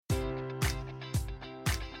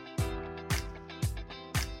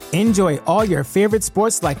Enjoy all your favorite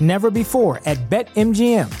sports like never before at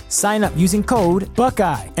BetMGM. Sign up using code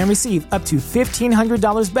Buckeye and receive up to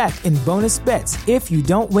 $1,500 back in bonus bets if you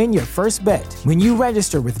don't win your first bet. When you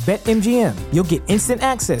register with BetMGM, you'll get instant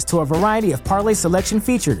access to a variety of parlay selection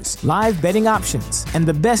features, live betting options, and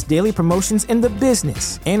the best daily promotions in the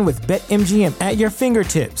business. And with BetMGM at your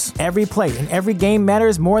fingertips, every play and every game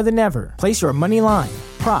matters more than ever. Place your money line,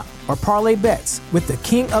 prop, or parlay bets with the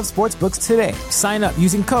king of sportsbooks today. Sign up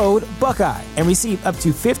using code Buckeye and receive up to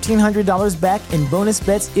 $1,500 back in bonus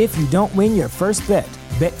bets if you don't win your first bet.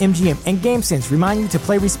 BetMGM and GameSense remind you to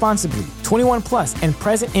play responsibly. 21 plus and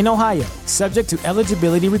present in Ohio, subject to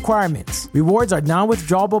eligibility requirements. Rewards are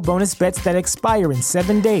non-withdrawable bonus bets that expire in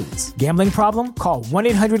 7 days. Gambling problem? Call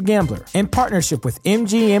 1-800-GAMBLER. In partnership with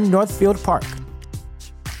MGM Northfield Park.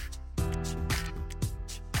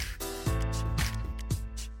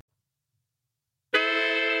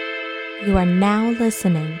 You are now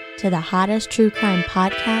listening to the hottest true crime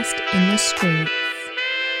podcast in the streets.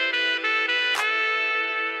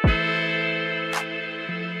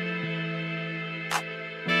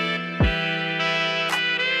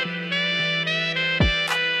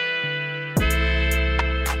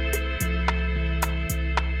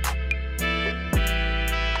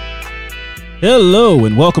 Hello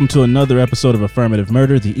and welcome to another episode of Affirmative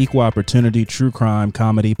Murder, the equal opportunity true crime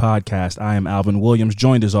comedy podcast. I am Alvin Williams,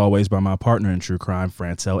 joined as always by my partner in true crime,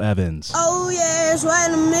 Francel Evans. Oh yes,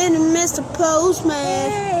 wait a minute, Mr. Postman.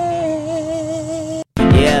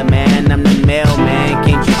 Yeah, man, I'm the mailman.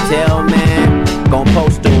 Can't you tell, man? Gonna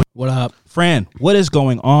post it. What up, Fran? What is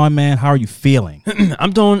going on, man? How are you feeling?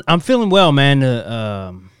 I'm feeling well, man.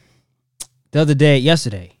 The other day,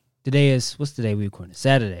 yesterday. What's the day we recording?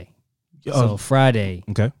 Saturday. So Friday,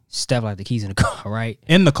 okay. Steph left the keys in the car, right?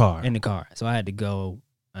 In the car. So I had to go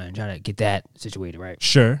and try to get that situated, right?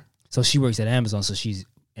 Sure. So she works at Amazon, so she's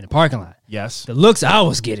in the parking lot. Yes. The looks I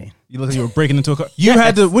was getting. You look like you were breaking into a car. You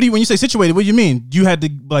had to. When you say situated, what do you mean? You had to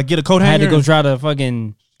like get a coat hanger? I had to go try to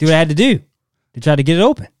fucking do what I had to do to try to get it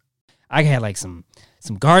open. I had like some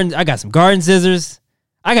garden. I got some garden scissors.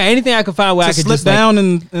 I got anything I could find where I could slip just down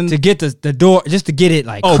like, and to get the door, just to get it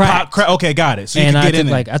like cracked. Okay, got it. So you and could I get in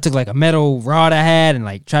there. I took like a metal rod I had and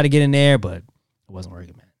like tried to get in there, but it wasn't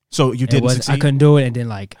working, man. So you didn't succeed? I couldn't do it. And then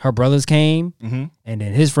like her brothers came, mm-hmm. and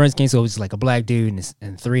then his friends came. So it was like a black dude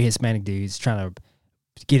and 3 Hispanic dudes trying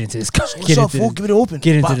to get into this car. What's up, fool? Give it open.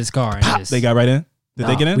 Get into this car. And they got right in? Did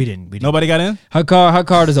they get in? We didn't. Nobody got in? Her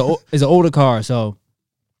car is an older car, so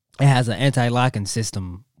it has an anti-locking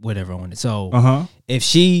system, whatever on it. So if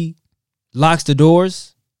she locks the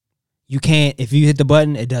doors, you can't. If you hit the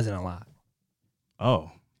button, it doesn't unlock.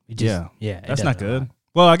 Oh, yeah. That's not good.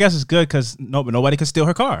 Well, I guess it's good because nobody could steal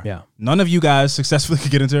her car. Yeah, none of you guys successfully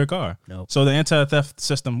could get into her car. Nope. So the anti-theft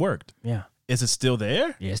system worked. Yeah. Is it still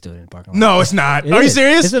there? Yeah, it's still in the parking lot. No, it's not. Are you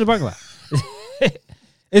serious? It's in the parking lot.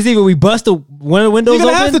 It's either we bust one of the windows You're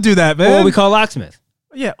gonna open, have to do that, man. or we call a locksmith.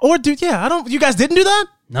 Yeah, or I don't. You guys didn't do that?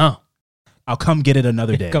 No. I'll come get it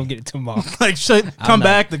another day. Come get it tomorrow. Like, come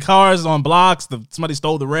back. The car's on blocks. Somebody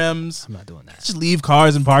stole the rims. I'm not doing that. Just leave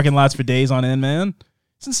cars in parking lots for days on end, man.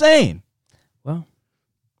 It's insane. Well,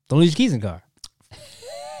 don't leave your keys in the car.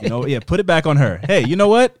 Put it back on her. Hey, you know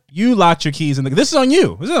what? You locked your keys in the. This is on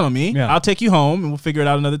you. This is on me. Yeah. I'll take you home and we'll figure it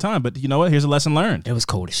out another time. But you know what? Here's a lesson learned. It was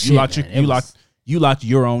cold as shit. You locked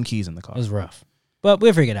your own keys in the car. It was rough, but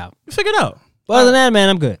we'll figure it out. You figured it out. But other than that, man,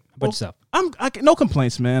 I'm good. How about yourself? No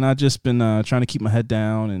complaints, man. I've just been trying to keep my head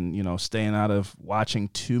down and staying out of watching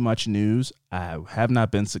too much news. I have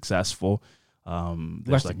not been successful.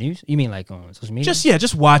 Watch the news? You mean like on social media?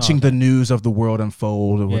 Just watching the news of the world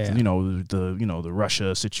unfold with Yeah. the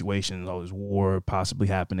Russia situation, all this war possibly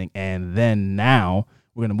happening, and then now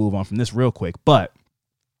we're gonna move on from this real quick. But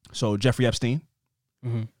so Jeffrey Epstein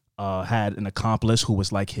had an accomplice who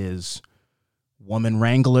was like his woman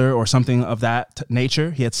wrangler or something of that nature.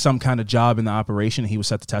 He had some kind of job in the operation. He was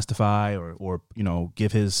set to testify or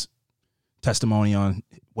give his testimony on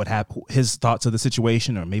what happened, his thoughts of the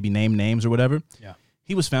situation, or maybe name names or whatever. Yeah.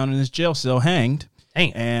 He was found in his jail cell hanged.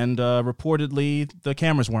 Dang. And reportedly the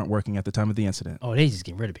cameras weren't working at the time of the incident. Oh, they just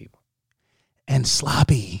getting rid of people. And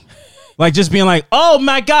sloppy. Like just being like, oh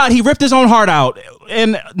my God, he ripped his own heart out.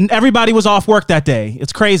 And everybody was off work that day.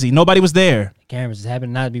 It's crazy. Nobody was there. The cameras just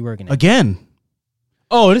happened not to be working. Again.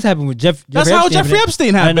 Oh, this happened with Jeffrey That's how Jeffrey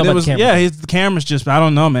Epstein happened. I didn't know about the cameras just, I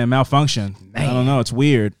don't know, man, malfunction. Man. I don't know. It's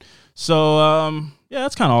weird. So,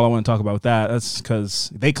 that's kind of all I want to talk about with that. That's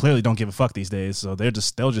because they clearly don't give a fuck these days. So they'll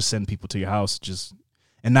just send people to your house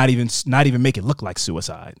and not even make it look like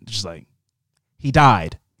suicide. Just like, he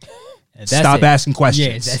died. Stop asking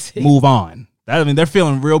questions. Yeah, that's it. Move on. They're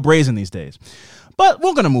feeling real brazen these days. But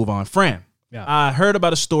we're gonna move on. Fran, Yeah. I heard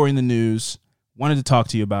about a story in the news. Wanted to talk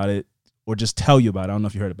to you about it, or just tell you about it. I don't know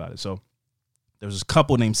if you heard about it. So there was a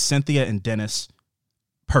couple named Cynthia and Dennis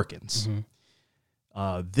Perkins.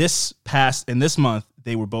 This month,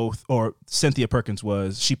 they were both, or Cynthia Perkins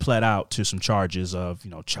she pled out to some charges of,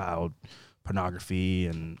 child pornography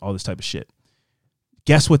and all this type of shit.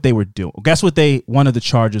 Guess what they were doing? Guess what one of the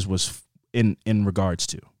charges was in regards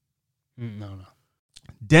to? No.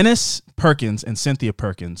 Dennis Perkins and Cynthia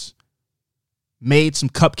Perkins made some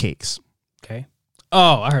cupcakes. Okay.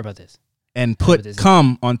 Oh, I heard about this. And put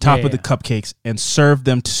cum on top of the cupcakes and served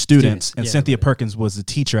them to students. And Cynthia Perkins was the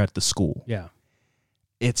teacher at the school. Yeah.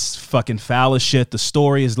 It's fucking foul as shit. The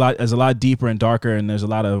story is a lot deeper and darker, and there's a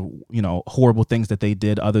lot of, horrible things that they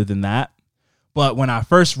did other than that. But when I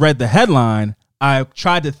first read the headline, I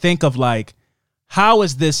tried to think of like, how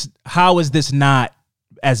is this not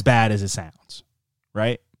as bad as it sounds?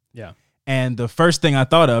 Right? Yeah. And the first thing I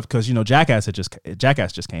thought of, because Jackass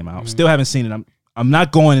just came out. Still haven't seen it. I'm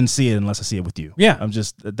not going and see it unless I see it with you. Yeah. I'm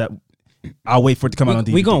just that. I'll wait for it to come out on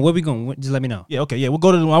DVD. Where we going? Just let me know. Yeah. Okay. Yeah. We'll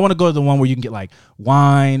go to. I want to go to the one where you can get like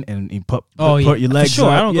wine and you put your legs. Sure.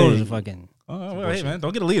 up. I don't go to the fucking. Oh, well, hey man,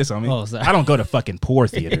 don't get elitist on me. Oh, sorry. I don't go to fucking poor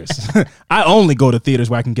theaters. I only go to theaters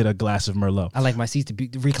where I can get a glass of Merlot. I like my seats to be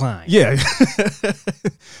reclined. Yeah.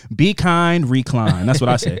 Be kind, recline. That's what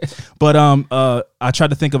I say. But I tried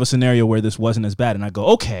to think of a scenario where this wasn't as bad, and I go,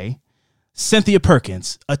 okay, Cynthia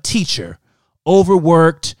Perkins, a teacher,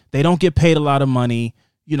 overworked. They don't get paid a lot of money.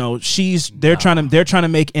 They're trying to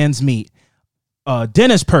make ends meet.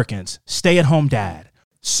 Dennis Perkins, stay-at-home dad.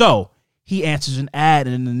 So he answers an ad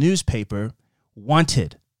in the newspaper.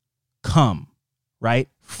 Wanted, come, right?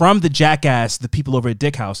 From the Jackass, the people over at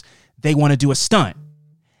Dick House, they want to do a stunt.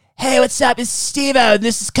 Hey, what's up? It's Steve-O.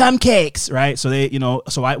 This is Cumcakes, right? So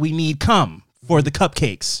we need cum for the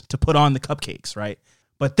cupcakes to put on the cupcakes, right?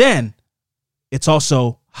 But then it's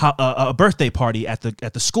also a birthday party at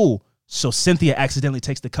the school. So Cynthia accidentally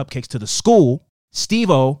takes the cupcakes to the school.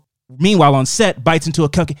 Steve-O, meanwhile on set, bites into a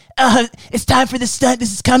cupcake. It's time for the stunt.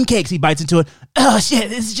 This is Cumcakes. He bites into it. Oh shit,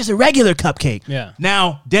 this is just a regular cupcake. Yeah.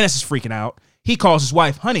 Now Dennis is freaking out. He calls his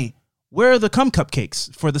wife, honey, where are the cum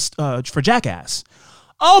cupcakes for Jackass?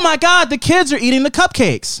 Oh my God, the kids are eating the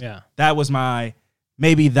cupcakes. Yeah. That was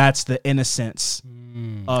maybe that's the innocence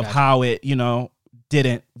of how it,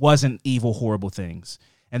 wasn't evil, horrible things.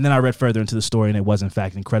 And then I read further into the story, and it was in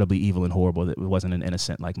fact incredibly evil and horrible. That it wasn't an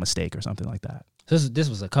innocent mistake or something like that. This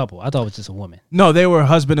was a couple. I thought it was just a woman. No, they were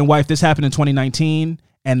husband and wife. This happened in 2019,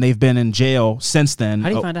 and they've been in jail since then. How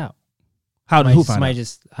did you find out? Who find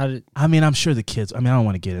out? I mean, I'm sure the kids. I mean, I don't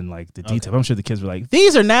want to get in the details. Okay. I'm sure the kids were like,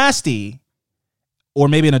 "These are nasty," or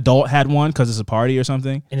maybe an adult had one because it's a party or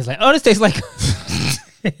something, and it's like, "Oh, this tastes like."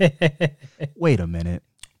 Wait a minute.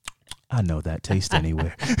 I know that taste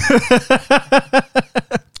anywhere.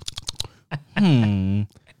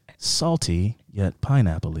 Salty yet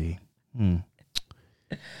pineapple-y.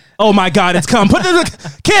 Oh my God, it's come. Put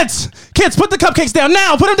the kids, put the cupcakes down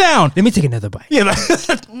now. Put them down. Let me take another bite. Yeah,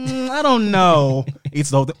 I don't know. Eats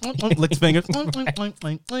the whole thing. Licks fingers.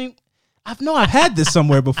 I've had this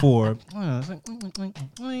somewhere before. Is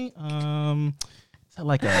that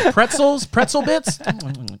like pretzels? Pretzel bits?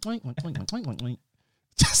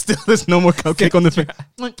 Still, there's no more cupcake on the finger.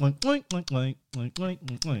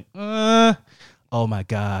 Oh my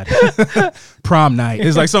God. Prom night.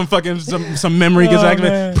 It's like some memory gets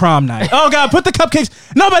activated. Prom night. Oh God, put the cupcakes.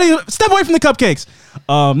 Nobody step away from the cupcakes.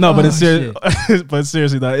 But it's serious. But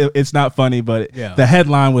seriously though, it's not funny, but the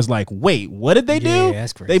headline was like, wait, what did they do? Yeah,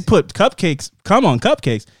 that's crazy. They put cum on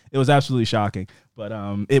cupcakes. It was absolutely shocking. But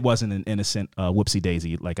it wasn't an innocent whoopsie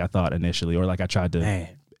daisy like I thought initially, or like I tried to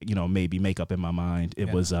maybe make up in my mind.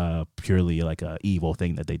 It was purely like a evil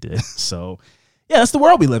thing that they did. So yeah, that's the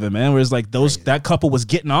world we live in, man. Where it's like that couple was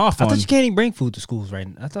getting off I thought you can't even bring food to schools right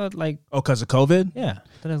now. I thought because of COVID? Yeah.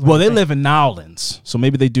 Well, they live in Nowlands, so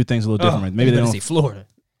maybe they do things a little different. Maybe they don't say Florida.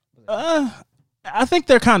 I think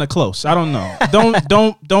they're kind of close. I don't know.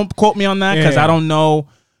 Don't quote me on that because I don't know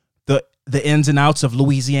the ins and outs of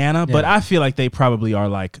Louisiana, but I feel like they probably are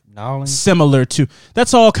like similar to.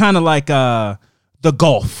 That's all kind of like the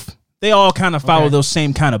Gulf. They all kind of follow those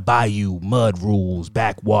same kind of bayou mud rules,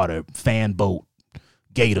 backwater, fan boat,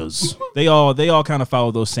 gators. They all kind of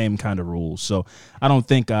follow those same kind of rules. So I don't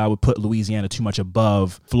think I would put Louisiana too much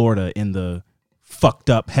above Florida in the fucked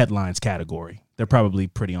up headlines category. They're probably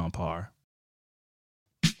pretty on par.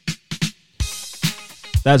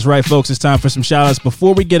 That's right, folks. It's time for some shout outs.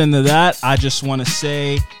 Before we get into that, I just want to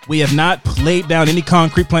say we have not laid down any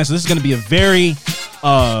concrete plans. So this is going to be a very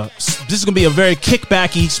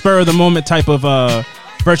kickbacky, spur of the moment type of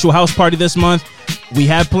virtual house party this month. We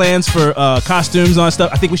have plans for costumes and all that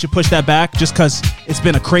stuff. I think we should push that back just because it's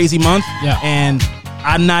been a crazy month. Yeah. And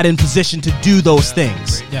I'm not in position to do those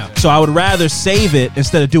things. Yeah. So I would rather save it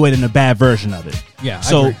instead of do it in a bad version of it. Yeah, I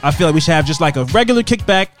So agree. I feel like we should have just like a regular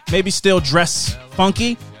kickback, maybe still dress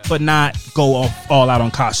funky, but not go all out on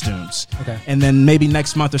costumes. Okay. And then maybe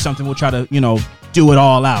next month or something, we'll try to, do it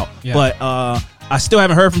all out. Yeah. But I still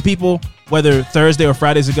haven't heard from people whether Thursday or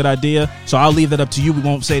Friday is a good idea. So I'll leave that up to you. We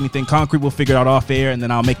won't say anything concrete. We'll figure it out off air, and then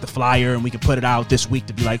I'll make the flyer, and we can put it out this week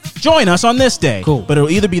to be like, join us on this day. Cool. But it'll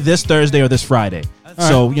either be this Thursday or this Friday.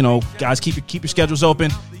 So, guys, keep your schedules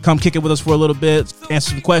open. Come kick it with us for a little bit,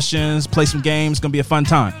 answer some questions, play some games. It's going to be a fun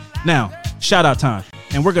time. Now, shout out time.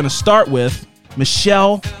 And we're going to start with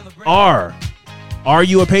Michelle R. Are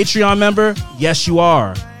you a Patreon member? Yes, you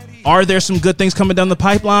are. Are there some good things coming down the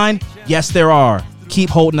pipeline? Yes, there are. Keep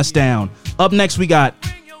holding us down. Up next, we got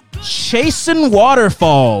Chasing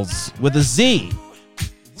Waterfalls with a Z.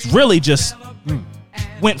 It's really just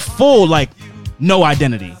went full, like, no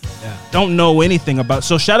identity. Don't know anything about.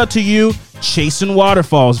 So shout out to you, Chasing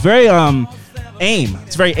Waterfalls. Very AIM.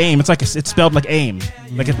 It's very AIM. It's like it's spelled like AIM,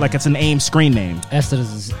 like it's an AIM screen name. S to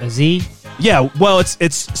a Z. Yeah. Well, it's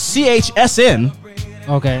CHSN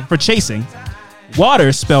Okay. for chasing.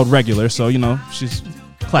 Water spelled regular, so she's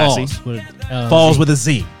classy. Falls With a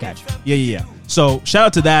Z. Gotcha. Yeah. So shout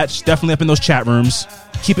out to that. She's definitely up in those chat rooms.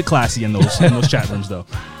 Keep it classy in those chat rooms though.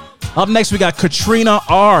 Up next, we got Katrina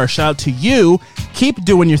R. Shout out to you. Keep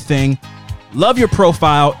doing your thing. Love your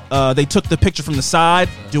profile. They took the picture from the side,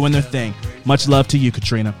 doing their thing. Much love to you,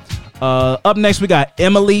 Katrina. Up next, we got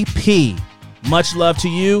Emily P. Much love to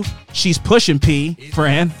you. She's pushing P,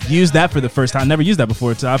 Fran. Used that for the first time. Never used that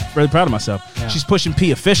before, so I'm really proud of myself. Yeah. She's pushing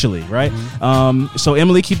P officially, right? Mm-hmm. So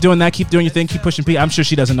Emily, keep doing that. Keep doing your thing. Keep pushing P. I'm sure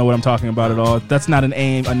she doesn't know what I'm talking about at all. That's not a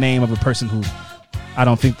name of a person who I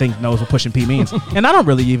don't think knows what pushing P means. And I don't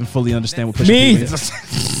really even fully understand what pushing P means.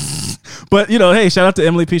 But, hey, shout out to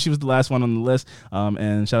Emily P. She was the last one on the list.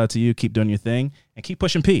 And shout out to you. Keep doing your thing. And keep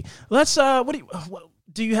pushing P. Let's,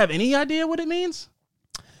 do you have any idea what it means?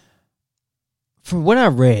 From what I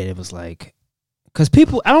read, it was like, because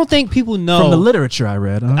I don't think people know. From the literature I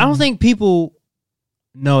read. I don't think people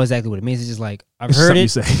know exactly what it means. It's just like, I've heard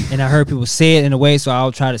it, and I heard people say it in a way, so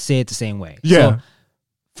I'll try to say it the same way. Yeah. So,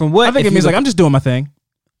 from what I think it means, I'm just doing my thing.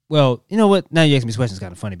 Well, you know what? Now you ask me this question, it's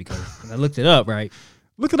kind of funny because when I looked it up, right?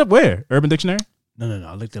 Looked it up where? Urban Dictionary? No.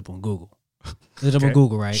 I looked it up on Google. Looked it up on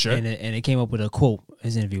Google, right? Sure. And it came up with a quote.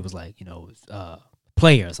 His interview was like,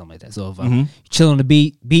 player or something like that. So if I'm chilling on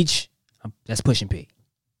the beach, that's pushing P.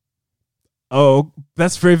 Oh,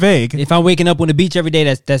 that's very vague. If I'm waking up on the beach every day,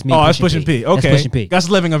 that's me. Oh, that's pushing P. Okay, that's pushing P. That's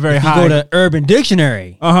living a very if high. You go to Urban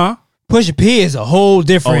Dictionary. Pushing P is a whole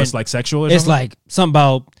different. Oh, it's like sexual. It's like something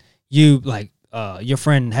about you, like your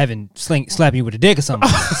friend having slapping you with a dick or something,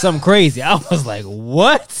 something crazy. I was like,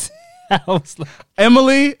 what? I was like,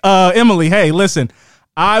 Emily. Hey, listen.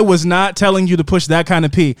 I was not telling you to push that kind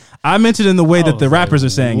of P. I meant it in the way that the rappers are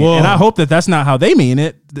saying it. And I hope that that's not how they mean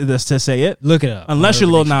it, to say it. Look it up. Unless you're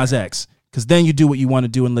Lil Nas X. Because then you do what you want to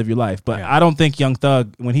do and live your life. But I don't think Young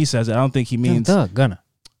Thug, when he says it, I don't think he means... Young Thug, Gunna.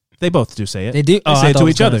 They both do say it. They do? They say it to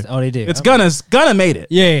each other. Oh, they do. It's Gunna made it.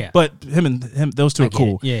 Yeah. But him, those two are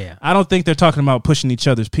cool. Yeah. I don't think they're talking about pushing each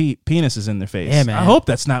other's penises in their face. Yeah, man. I hope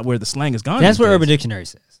that's not where the slang is gone. That's what Urban Dictionary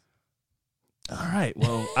says. All right.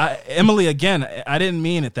 Well, Emily, again, I didn't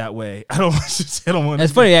mean it that way. I don't want.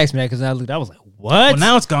 It's funny you asked me that because I was like, what? Well,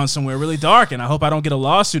 now it's gone somewhere really dark, and I hope I don't get a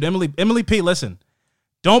lawsuit. Emily P, listen,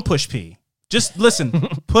 don't push P. Just listen.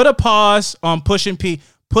 Put a pause on pushing P.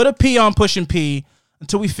 Put a P on pushing P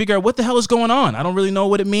until we figure out what the hell is going on. I don't really know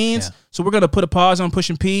what it means, so we're gonna put a pause on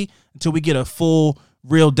pushing P until we get a full,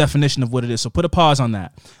 real definition of what it is. So put a pause on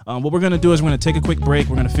that. What we're going to do is we're going to take a quick break.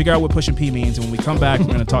 We're going to figure out what pushing P means. And when we come back, we're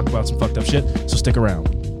going to talk about some fucked up shit. So stick around.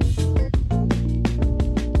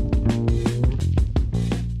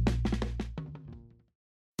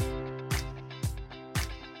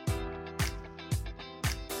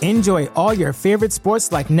 Enjoy all your favorite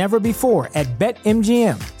sports like never before at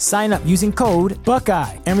BetMGM. Sign up using code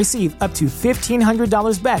Buckeye and receive up to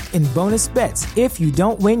 $1,500 back in bonus bets if you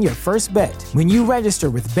don't win your first bet. When you register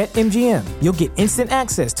with BetMGM, you'll get instant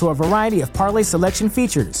access to a variety of parlay selection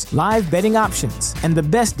features, live betting options, and the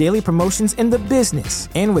best daily promotions in the business.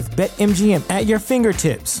 And with BetMGM at your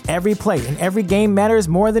fingertips, every play and every game matters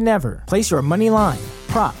more than ever. Place your money line,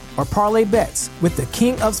 prop, or parlay bets with the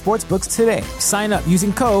king of sportsbooks today. Sign up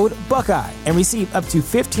using code Buckeye and receive up to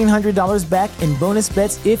 $1,500 back in bonus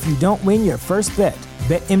bets if you don't win your first bet.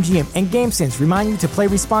 BetMGM and GameSense remind you to play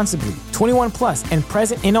responsibly. 21 plus and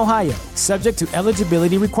present in Ohio, subject to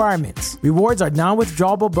eligibility requirements. Rewards are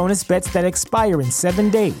non-withdrawable bonus bets that expire in 7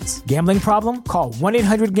 days. Gambling problem? Call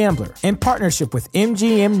 1-800-GAMBLER. In partnership with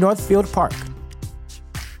MGM Northfield Park.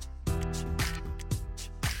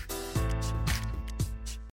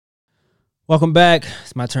 Welcome back.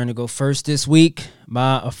 It's my turn to go first this week.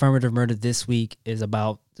 My affirmative murder this week is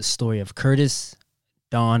about the story of Curtis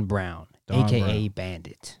Don Brown, a.k.a.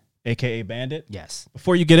 Bandit. A.k.a. Bandit? Yes.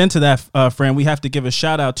 Before you get into that, friend, we have to give a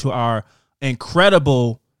shout-out to our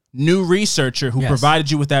incredible new researcher who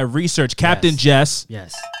provided you with that research, Captain Jess.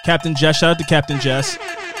 Yes. Captain Jess, shout out to Captain Jess,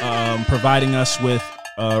 providing us with,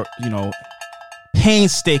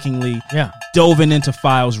 painstakingly dove into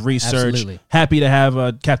files research. Absolutely. Happy to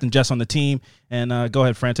have Captain Jess on the team. And go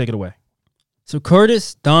ahead, Fran, take it away. So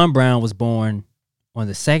Curtis Don Brown was born on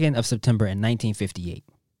the 2nd of September in 1958.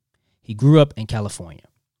 He grew up in California.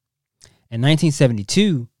 In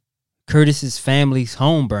 1972, Curtis's family's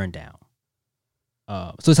home burned down.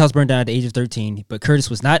 So his house burned down at the age of 13, but Curtis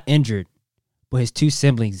was not injured, but his 2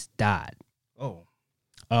 siblings died. Oh.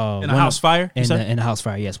 In a house fire? In a house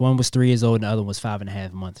fire, yes. One was 3 years old and the other one was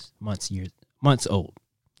 5.5 months old.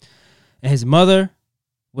 And his mother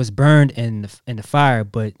was burned in the fire,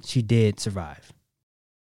 but she did survive.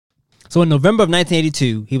 So in November of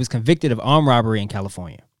 1982, he was convicted of armed robbery in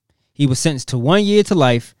California. He was sentenced to 1 year to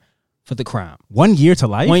life for the crime. 1 year to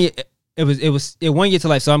life? 1 year. It was 1 year to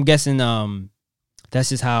life. So I'm guessing that's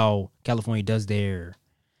just how California does their.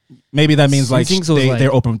 Maybe that means like they're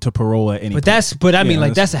they're open to parole at any point. That's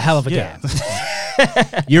a hell of a gap.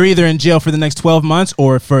 You're either in jail for the next 12 months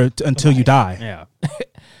or until you die. Yeah.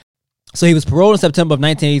 So he was paroled in September of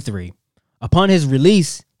 1983. Upon his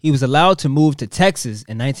release, he was allowed to move to Texas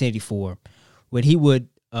in 1984, where he would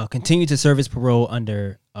continue to serve his parole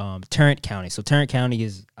under Tarrant County. So Tarrant County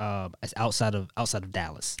is outside of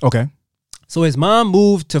Dallas. Okay. So his mom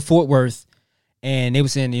moved to Fort Worth. And they were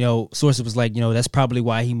saying, sources was like, that's probably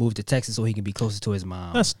why he moved to Texas so he can be closer to his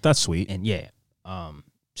mom. That's sweet. And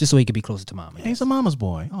just so he could be closer to mom. Yeah, he's a mama's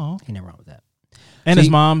boy. Oh, ain't nothing wrong with that. And his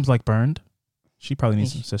mom's like burned. She probably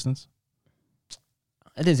needs some assistance.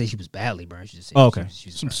 I didn't say she was badly burned. She just said okay. She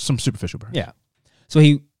was some superficial burn. Yeah. So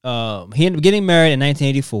he ended up getting married in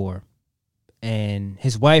 1984, and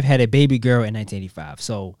his wife had a baby girl in 1985.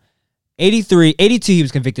 So 82, he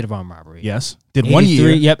was convicted of armed robbery. Yes. Did 1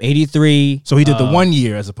 year. Yep, 83. So he did the 1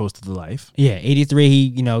 year as opposed to the life. Yeah, 83, he,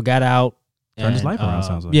 got out. Turned his life around,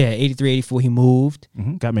 sounds like. Yeah, 83, 84, he moved.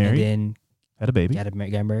 Got married. And then had a baby. Got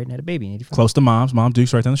married and had a baby in 85. Close to mom's. Mom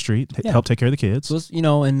Duke's right down the street. Helped take care of the kids.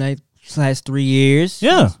 So, in the last 3 years.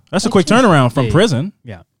 Yeah, that's a quick turnaround from prison.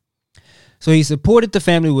 Yeah. So he supported the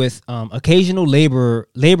family with occasional labor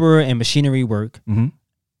and machinery work. Mm-hmm.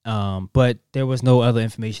 But there was no other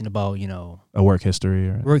information about, a work history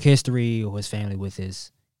or his family with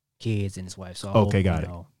his kids and his wife. So got it.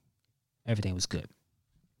 Everything was good.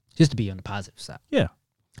 Just to be on the positive side. Yeah.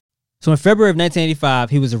 So in February of 1985,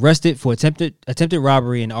 he was arrested for attempted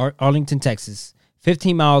robbery in Arlington, Texas,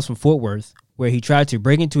 15 miles from Fort Worth, where he tried to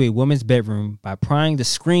break into a woman's bedroom by prying the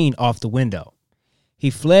screen off the window. He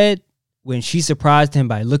fled when she surprised him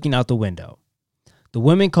by looking out the window. The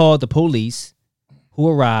woman called the police, who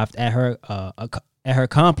arrived at her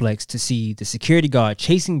complex to see the security guard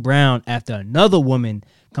chasing Brown after another woman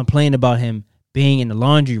complained about him being in the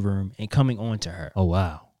laundry room and coming on to her. Oh,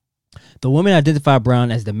 wow. The woman identified Brown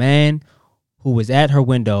as the man who was at her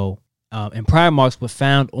window, and prior marks were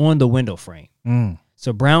found on the window frame.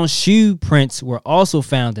 So Brown's shoe prints were also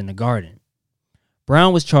found in the garden.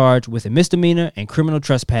 Brown was charged with a misdemeanor and criminal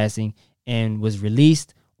trespassing and was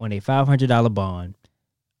released on a $500 bond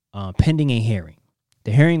pending a hearing.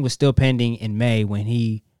 The hearing was still pending in May when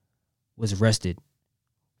he was arrested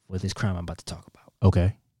for this crime I'm about to talk about.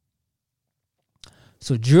 Okay.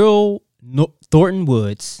 So Jewel Thornton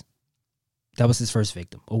Woods, that was his first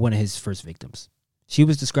victim, or one of his first victims. She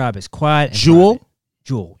was described as quiet and private.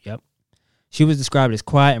 Jewel, yep. She was described as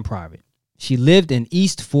quiet and private. She lived in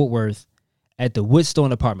East Fort Worth at the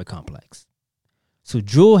Woodstone apartment complex. So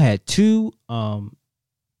Jewel had two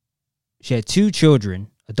children,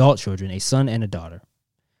 adult children, a son and a daughter,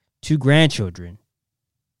 2 grandchildren,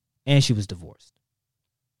 and she was divorced.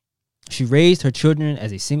 She raised her children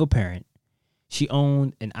as a single parent. She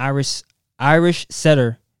owned an Irish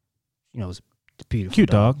setter, it's a beautiful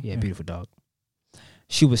cute dog. Yeah, beautiful dog.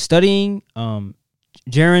 She was studying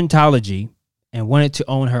gerontology and wanted to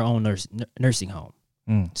own her own nursing home.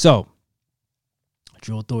 So,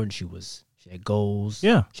 Jewel Thornton, she had goals.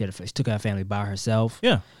 Yeah. She took her family by herself.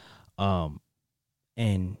 Yeah.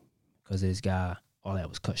 And because of this guy, all that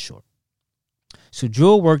was cut short. So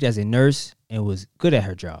Jewel worked as a nurse and was good at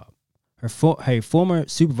her job. Her former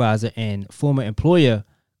supervisor and former employer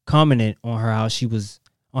commented on how she was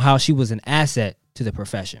an asset to the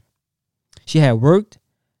profession. She had worked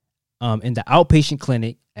in the outpatient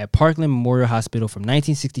clinic at Parkland Memorial Hospital from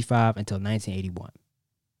 1965 until 1981.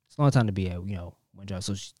 It's a long time to be at one job.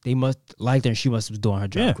 So they must like her, and she must have doing her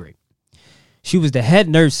job great. She was the head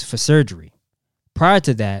nurse for surgery. Prior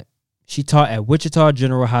to that, she taught at Wichita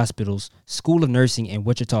General Hospital's School of Nursing in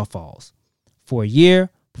Wichita Falls for a year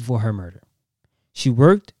before her murder. She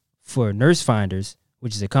worked for Nurse Finders,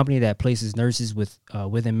 which is a company that places nurses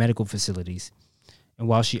within medical facilities.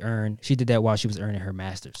 And she did that while she was earning her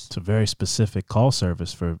master's. It's a very specific call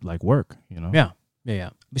service for like work, Yeah.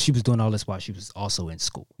 But she was doing all this while she was also in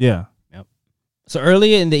school. Yeah. Yep. So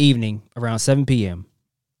earlier in the evening, around 7 p.m.,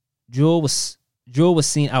 Jewel was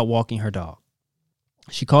seen out walking her dog.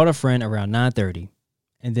 She called a friend around 9:30,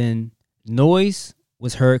 and then noise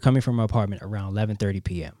was heard coming from her apartment around 11:30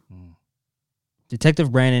 p.m.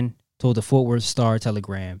 Detective Brannon told the Fort Worth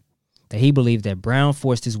Star-Telegram that he believed that Brown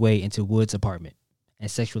forced his way into Wood's apartment and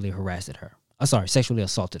sexually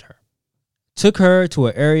assaulted her. Took her to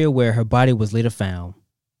an area where her body was later found.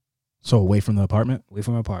 So away from the apartment? Away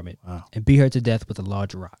from her apartment. Wow. And beat her to death with a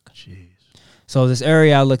large rock. Jeez. So this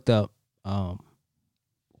area I looked up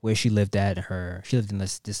where she lived at, she lived in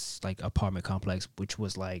this like apartment complex, which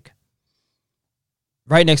was like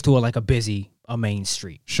right next to a main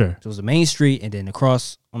street. Sure. So it was a main street, and then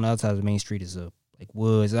across on the other side of the main street is like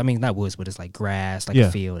woods. I mean, not woods, but it's like grass, like a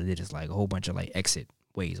field, and then just like a whole bunch of like exit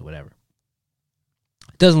ways or whatever.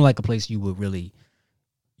 It doesn't look like a place you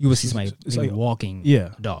would see somebody like walking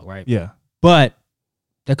a dog, right? Yeah. But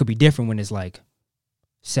that could be different when it's like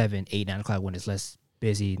 7, 8, 9 o'clock when it's less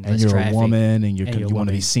busy and you're traffic. A woman and you want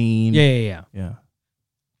to be seen. Yeah.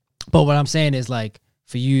 But what I'm saying is like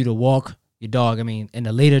for you to walk your dog, I mean,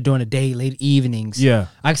 during the day, late evenings. Yeah.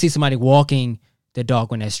 I can see somebody walking their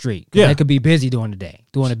dog on that street. Yeah. That could be busy during the day,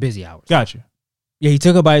 during the busy hours. Gotcha. Yeah, he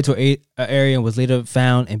took her body to an area and was later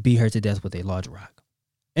found and beat her to death with a large rock.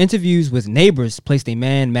 Interviews with neighbors placed a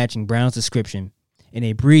man matching Brown's description in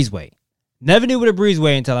a breezeway. Never knew what a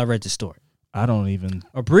breezeway until I read the story. I don't even.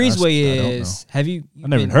 A breezeway is. Have you? I've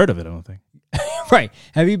never even heard of it. I don't think. Right.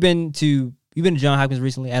 Have you been to John Hopkins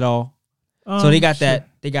recently at all? So they got that.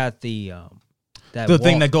 They got the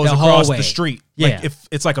thing that goes across the street. Yeah. Like if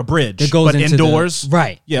it's like a bridge, that goes but into indoors.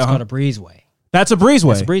 Right. Yeah. It's called a breezeway. That's a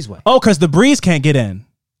breezeway. It's a breezeway. Oh, because the breeze can't get in.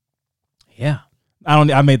 Yeah.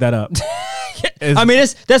 I made that up. I mean,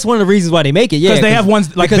 that's one of the reasons why they make it. Yeah. Because they have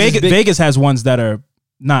ones like Vegas has ones that are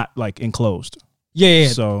not like enclosed. Yeah.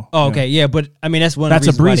 So. Okay. Yeah, but I mean that's one. That's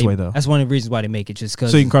of the reasons a breezeway though. That's one of the reasons why they make it, just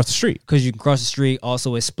because. So you can cross the street. Because you can cross the street.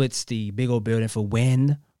 Also, it splits the big old building for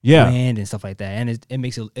wind. Yeah. Wind and stuff like that, and it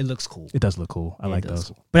makes it looks cool. It does look cool. I like those.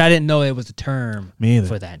 Cool. But I didn't know it was a term. Me either.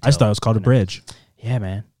 For that. I just thought it was called a bridge. Yeah,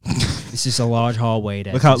 man. It's just a large hallway.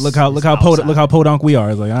 That look how podunk we are.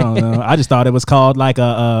 It's like I don't know. I just thought it was called like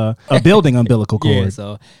a building umbilical cord. Yeah,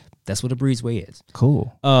 so that's what a breezeway is.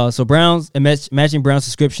 Cool. So matching Brown's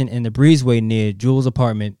description in the breezeway near Jewel's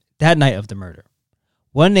apartment that night of the murder.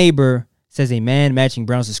 One neighbor says a man matching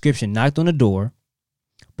Brown's description knocked on the door,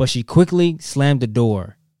 but she quickly slammed the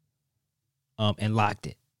door and locked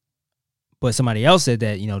it. But somebody else said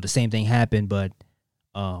that the same thing happened, but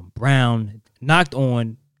Brown knocked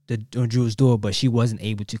on Jewel's door, but she wasn't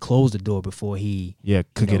able to close the door before he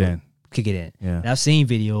could get in. Yeah, and I've seen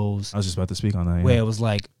videos. I was just about to speak on that. Where it was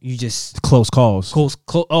like you just close calls.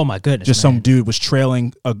 Oh my goodness! Just some dude was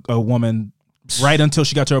trailing a woman right until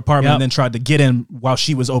she got to her apartment, and then tried to get in while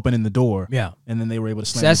she was opening the door. Yeah, and then they were able to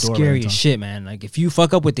slam that's the door. That's scary right as shit, man. Like if you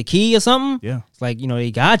fuck up with the key or something, it's like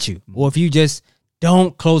they got you. Or if you just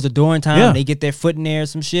don't close the door in time, they get their foot in there or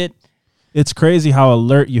some shit. It's crazy how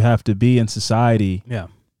alert you have to be in society. Yeah,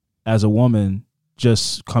 as a woman,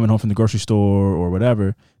 just coming home from the grocery store or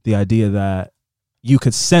whatever, the idea that you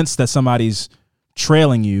could sense that somebody's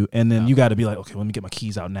trailing you, and then you got to be like, okay, let me get my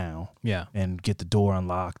keys out now. Yeah, and get the door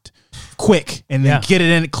unlocked quick, and then get it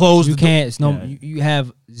in, close. You can't. It's no. You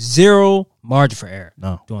have zero margin for error.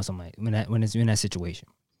 No, doing something like when it's in that situation.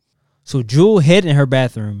 So Jewel hid in her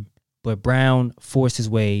bathroom, but Brown forced his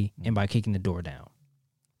way in by kicking the door down.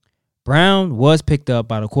 Brown was picked up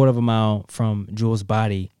about a quarter of a mile from Jewel's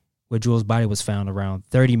body, where Jewel's body was found around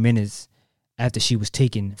 30 minutes after she was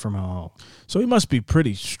taken from her home. So he must be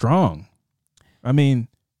pretty strong. I mean,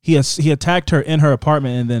 he attacked her in her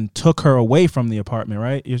apartment and then took her away from the apartment,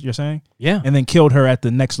 right? You're saying? Yeah. And then killed her at the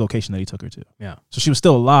next location that he took her to. Yeah. So she was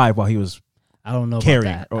still alive while he was I don't know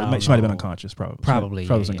carrying about her. that. Or she might have been unconscious, probably. Probably.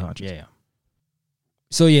 Probably was unconscious. Yeah.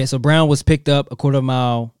 So Brown was picked up a quarter of a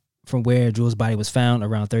mile from where Jewel's body was found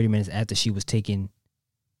around 30 minutes after she was taken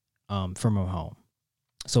from her home.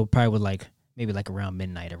 So probably was maybe around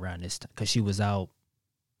midnight around this time, because she was out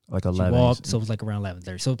like 11. She walked, so it was like around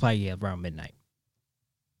 11:30. So probably around midnight.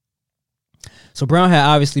 So Brown had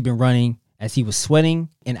obviously been running as he was sweating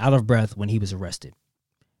and out of breath when he was arrested.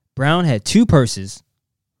 Brown had 2 purses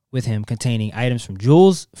with him containing items from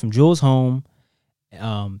Jewel's home.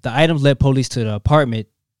 The items led police to the apartment.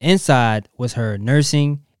 Inside was her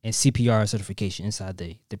nursing and CPR certification inside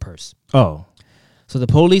the purse. Oh. So the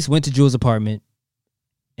police went to Jewel's apartment,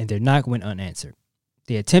 and their knock went unanswered.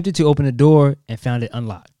 They attempted to open the door and found it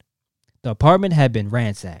unlocked. The apartment had been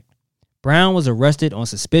ransacked. Brown was arrested on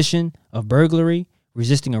suspicion of burglary,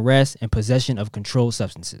 resisting arrest, and possession of controlled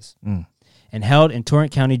substances, and held in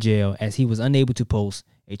Torrent County Jail as he was unable to post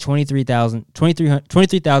a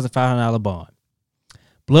 $23,500 bond.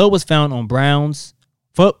 Blood was found on Brown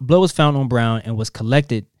and was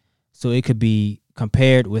collected so it could be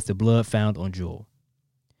compared with the blood found on Jewel.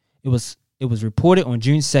 It was reported on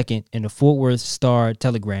June 2nd in the Fort Worth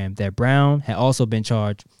Star-Telegram that Brown had also been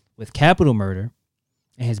charged with capital murder,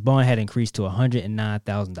 and his bond had increased to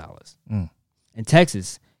 $109,000. In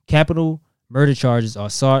Texas, capital murder charges are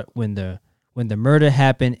sought when the murder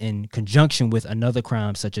happened in conjunction with another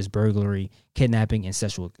crime such as burglary, kidnapping, and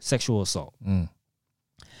sexual assault.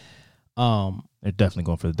 They're definitely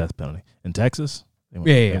going for the death penalty. In Texas,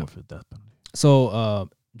 they went for the death penalty. So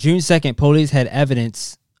June 2nd, police had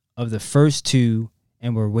evidence of the first 2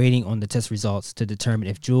 and were waiting on the test results to determine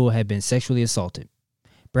if Jewel had been sexually assaulted.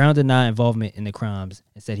 Brown denied involvement in the crimes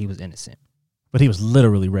and said he was innocent. But he was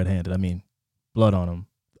literally red-handed. I mean, blood on him.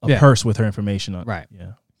 A purse with her information on it. Right.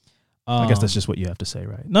 Yeah. I guess that's just what you have to say,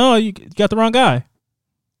 right? No, you got the wrong guy.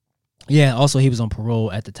 Yeah, also he was on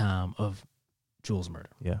parole at the time of Jewel's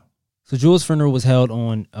murder. Yeah. So Jewel's funeral was held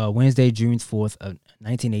on Wednesday, June 4th of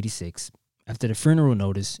 1986. After the funeral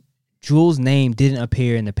notice, Jewel's name didn't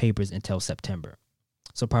appear in the papers until September.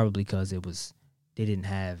 So probably because they didn't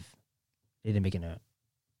make an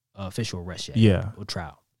official arrest yet. Yeah. Or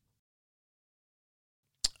trial.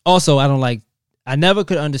 Also, I never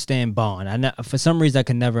could understand bond. For some reason, I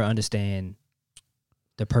could never understand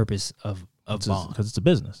the purpose of bond. Because it's a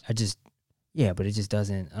business. But it just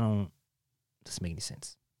doesn't make any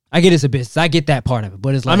sense. I get it's a business. I get that part of it,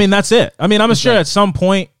 but it's like, I mean, that's it. I mean, I'm sure at some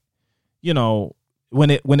point, when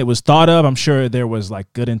it was thought of, I'm sure there was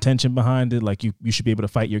like good intention behind it. Like you should be able to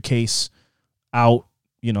fight your case out,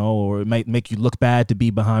 or it might make you look bad to be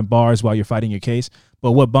behind bars while you're fighting your case.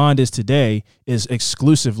 But what bond is today is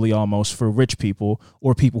exclusively almost for rich people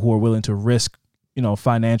or people who are willing to risk,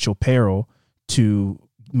 financial peril to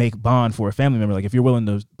make bond for a family member. Like if you're willing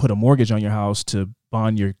to put a mortgage on your house to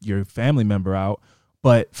bond your family member out.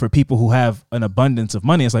 But for people who have an abundance of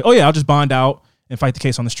money, it's like, oh yeah, I'll just bond out and fight the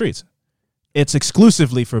case on the streets. It's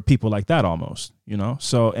exclusively for people like that almost,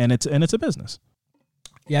 So and it's a business.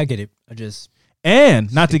 Yeah, I get it.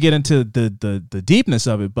 And not to get into the deepness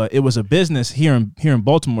of it, but it was a business here in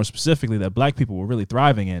Baltimore specifically that black people were really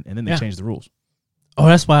thriving in, and then they changed the rules. Oh,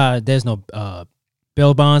 that's why there's no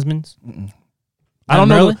bail bondsmen. I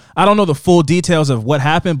don't know the full details of what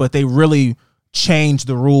happened, but they really changed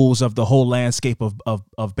the rules of the whole landscape of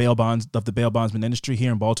bail bonds, of the bail bondsman industry here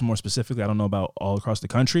in Baltimore specifically. I don't know about all across the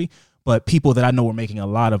country, but people that I know were making a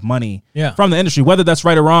lot of money from the industry. Whether that's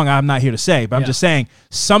right or wrong, I'm not here to say, but I'm just saying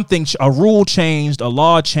a rule changed, a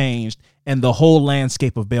law changed, and the whole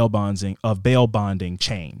landscape of bail bonding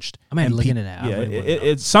changed. I'm looking at that. Yeah,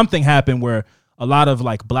 it's something happened where a lot of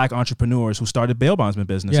like black entrepreneurs who started bail bondsman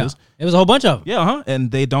businesses. Yeah. It was a whole bunch of them. Yeah, and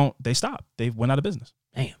they stopped. They went out of business.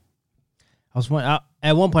 Damn.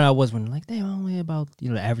 At one point I was wondering, like, damn, I don't hear about the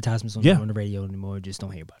advertisements on the radio anymore. Just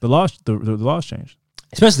don't hear about it. The laws changed,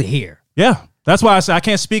 especially here. Yeah, that's why I say I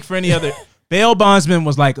can't speak for any other. Bail bondsman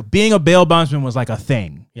was like being a bail bondsman was like a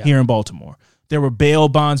thing here in Baltimore. There were bail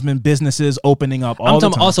bondsman businesses opening up all the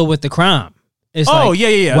time. Also with the crime. It's wow,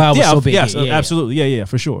 it was so big. Yes, absolutely, yeah,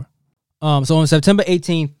 for sure. So on September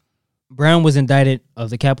 18th, Brown was indicted of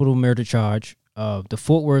the capital murder charge. The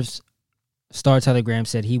Fort Worth Star-Telegram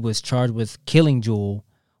said he was charged with killing Jewel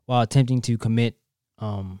while attempting to commit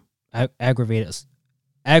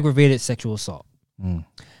aggravated sexual assault. In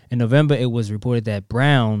November, it was reported that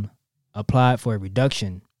Brown applied for a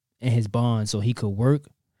reduction in his bond so he could work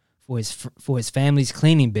for his family's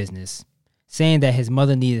cleaning business, saying that his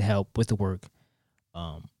mother needed help with the work.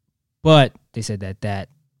 But they said that that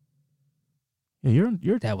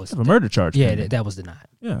was a murder charge. Yeah, that was denied.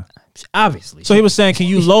 Yeah, obviously. So he was saying, "Can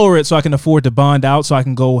you lower it so I can afford to bond out so I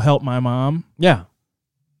can go help my mom?" Yeah,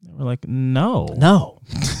 we're like, no,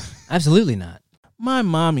 absolutely not. My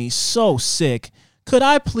mommy's so sick could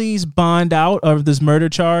I please bond out of this murder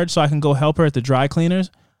charge so I can go help her at the dry cleaners?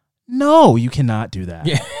 No, you cannot do that.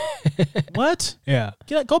 Yeah. What? Yeah.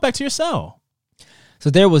 Go back to your cell. So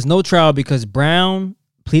there was no trial because Brown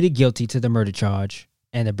pleaded guilty to the murder charge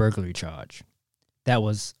and the burglary charge. That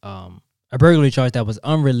was a burglary charge that was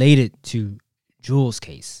unrelated to Jules'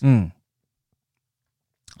 case.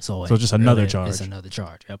 So just another charge. It's another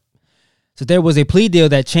charge. Yep. So there was a plea deal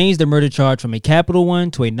that changed the murder charge from a capital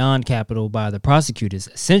one to a non-capital by the prosecutors,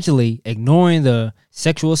 essentially ignoring the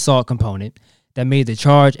sexual assault component that made the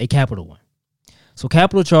charge a capital one. So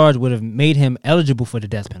capital charge would have made him eligible for the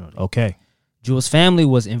death penalty. Okay. Jules' family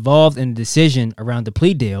was involved in the decision around the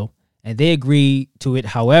plea deal, and they agreed to it.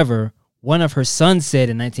 However, one of her sons said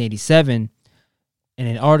in 1987 in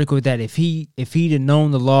an article that if he'd have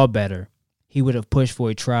known the law better, he would have pushed for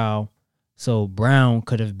a trial so Brown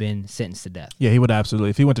could have been sentenced to death. Yeah, he would absolutely.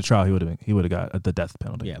 If he went to trial, he would have got the death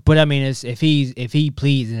penalty. Yeah, but I mean, if he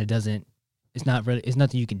pleads and it doesn't, it's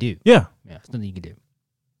nothing you can do. Yeah, it's nothing you can do.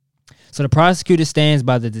 So the prosecutor stands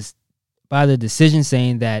by the decision,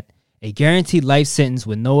 saying that a guaranteed life sentence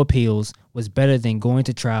with no appeals was better than going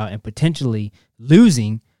to trial and potentially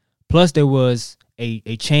losing. Plus, there was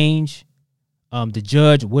a change. The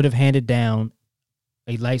judge would have handed down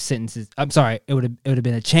a life sentence. I'm sorry, it would have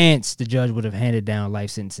been a chance the judge would have handed down life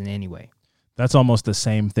sentence in anyway. That's almost the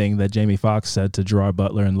same thing that Jamie Foxx said to Gerard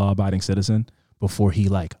Butler in Law Abiding Citizen before he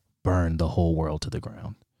burned the whole world to the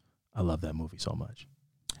ground. I love that movie so much.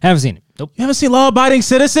 Haven't seen it. Nope. You haven't seen Law Abiding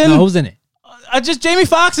Citizen? No, who's in it? Jamie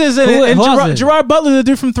Foxx is in it, and Gerard Butler, the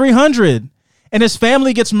dude from 300, and his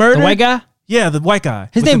family gets murdered. The white guy? Yeah, the white guy.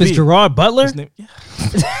 His name is Gerard Butler?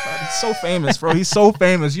 He's so famous, bro. He's so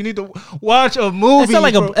famous. You need to watch a movie.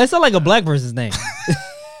 That's not like a black person's name.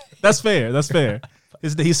 That's fair.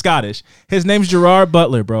 He's Scottish. His name's Gerard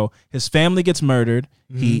Butler, bro. His family gets murdered.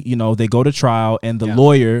 Mm-hmm. They go to trial, and the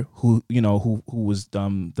lawyer who was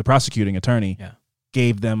the prosecuting attorney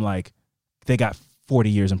gave them they got 40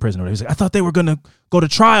 years in prison. He was like, I thought they were gonna go to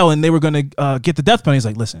trial and they were gonna get the death penalty. He's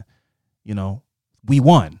like, listen, we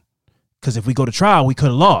won. Because if we go to trial, we could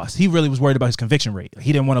have lost. He really was worried about his conviction rate.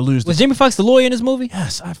 He didn't want to lose. Was Jamie Foxx the lawyer in this movie?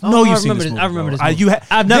 Yes, you've seen this movie. I remember this movie.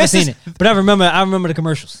 I've never seen it, but I remember the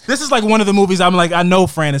commercials. This is one of the movies I'm I know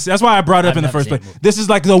Fran is. That's why I brought it up in the first place. This is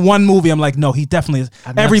the one movie I'm no, he definitely is.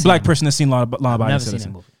 Every black person has seen Law Abiding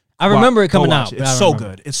Citizen. I remember it coming out. It's so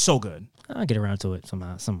good. It's so good. I'll get around to it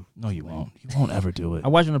somehow. No, you won't. You won't ever do it. I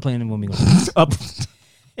watch when I'm playing the movie. Up.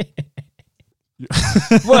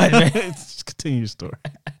 What, man? Just continue your story.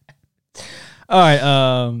 All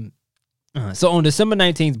right. So on December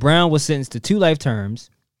 19th, Brown was sentenced to 2 life terms,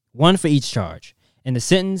 1 for each charge, and the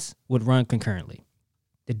sentence would run concurrently.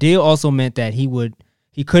 The deal also meant that he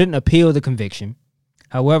couldn't appeal the conviction.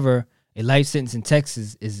 However, a life sentence in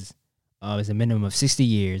Texas is a minimum of 60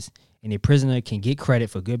 years, and a prisoner can get credit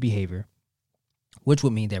for good behavior, which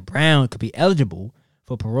would mean that Brown could be eligible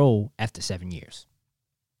for parole after 7 years.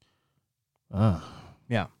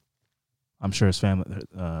 Yeah. I'm sure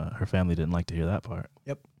her family didn't like to hear that part.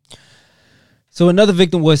 Yep. So another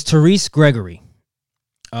victim was Therese Gregory.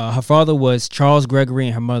 Her father was Charles Gregory,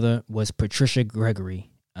 and her mother was Patricia Gregory.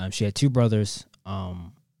 She had 2 brothers,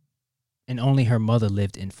 and only her mother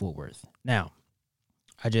lived in Fort Worth. Now,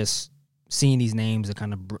 I just seeing these names, it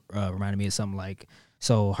kind of reminded me of something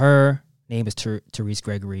so her name is Therese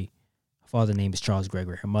Gregory. Her father's name is Charles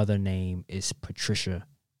Gregory. Her mother's name is Patricia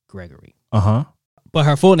Gregory. Uh-huh. But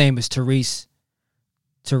her full name is Therese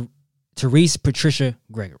Patricia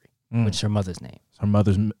Gregory, which is her mother's name. Her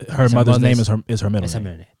mother's name is her middle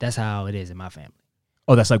name. That's how it is in my family.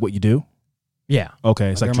 Oh, that's what you do? Yeah.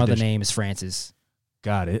 Okay. It's her mother's name is Frances.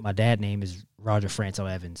 Got it. My dad's name is Roger Franco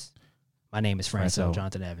Evans. My name is Franco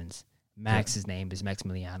Jonathan Evans. Max's name is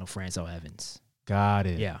Maximiliano Franco Evans. Got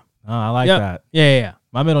it. Yeah. Oh, I like that. Yeah.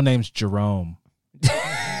 My middle name's Jerome.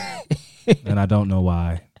 And I don't know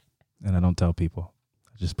why. And I don't tell people.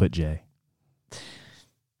 I just put J. I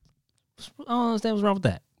don't understand what's wrong with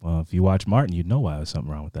that. Well, if you watch Martin, you'd know why there's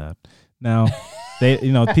something wrong with that. Now,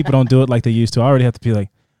 people don't do it like they used to. I already have to be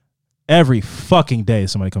every fucking day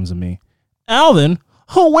somebody comes to me, Alvin,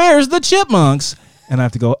 where's the Chipmunks? And I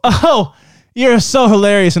have to go, oh, you're so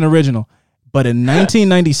hilarious and original. But in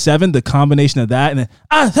 1997, the combination of that and then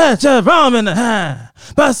I said you're wrong in the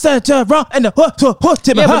but said you're wrong and the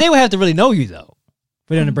yeah, but they would have to really know you though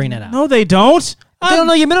for them to bring that out. No, they don't. They don't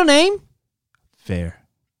know your middle name. Fair.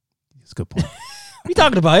 That's a good point. What are you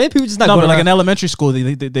talking about? People just not no, going but in elementary school,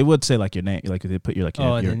 they would say your name, they put your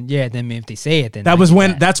then if they say it, then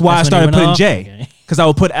that's why I started putting J, because I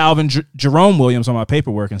would put Alvin Jerome Williams on my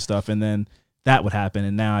paperwork and stuff, and then that would happen,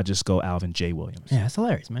 and now I just go Alvin J Williams. Yeah, that's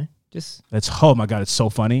hilarious, man. It's oh my god, it's so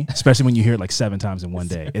funny, especially when you hear it like 7 times in one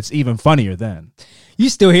day. It's even funnier then. You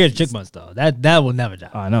still hear the chipmunks though. That will never die.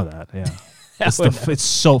 Oh, I know that. Yeah, it's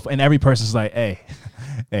so, and every person's like, hey,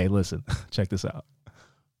 listen, check this out.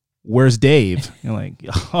 Where's Dave? You're like,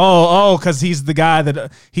 oh, because he's the guy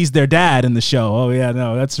that he's their dad in the show. Oh yeah,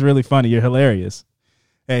 no, that's really funny. You're hilarious.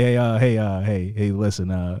 Hey,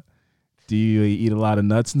 listen, do you eat a lot of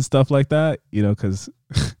nuts and stuff like that? You know, because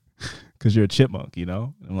you're a chipmunk, you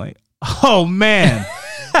know? I'm like, oh, man.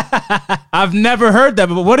 I've never heard that.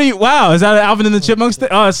 But what are you? Wow. Is that an Alvin and the Chipmunks thing?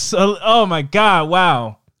 Oh, my God.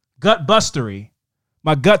 Wow. Gut bustery.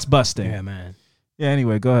 My gut's busting. Yeah, man. Yeah,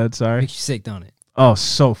 anyway, go ahead. Sorry. Makes you sick, don't it? Oh,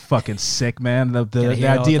 so fucking sick, man. The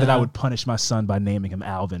idea that I time? would punish my son by naming him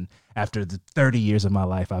Alvin after the 30 years of my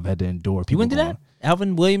life I've had to endure. You went to that?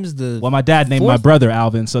 Alvin Williams, Well, my dad named my brother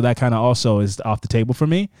Alvin, so that kind of also is off the table for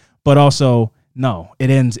me. But also, no,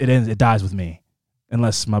 it dies with me.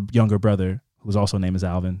 Unless my younger brother, whose also name is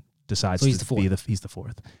Alvin, decides he's to the be fourth. he's the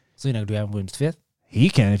fourth. So you're not going to do Alvin Williams 5th? He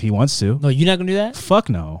can if he wants to. No, you're not going to do that? Fuck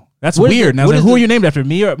no. That's What is weird. the- Now, what is who the- are you named after?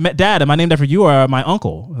 Me or Dad? Am I named after you or my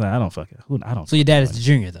uncle? I don't fuck it. I don't. So your dad is the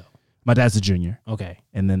junior, though? My dad's the junior. Okay.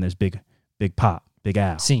 And then there's Big Pop, Big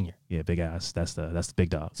Al. Senior. Yeah, Big Ass. That's the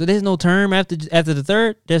big dog. So there's no term after the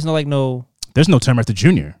third? There's no. There's no term after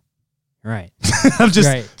junior. Right. I'm just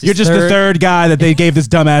Right. you're just the third guy that they gave this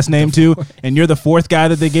dumbass name to, and you're the fourth guy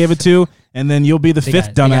that they gave it to, and then you'll be the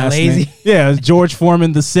fifth got dumbass lazy. name. Yeah, George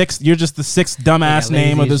Foreman the sixth. You're just the sixth dumbass got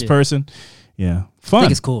name lazy of as this shit. person. Yeah, I fun.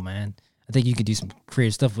 think it's cool, man. I think you could do some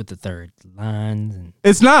creative stuff with the third lines and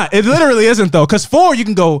It's not. It literally isn't though, because 4 you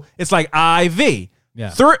can go. It's like IV.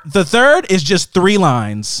 yeah, The third is just 3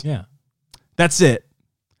 lines. yeah. That's it.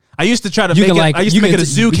 I used to try to You make can it. like I used you to make can it a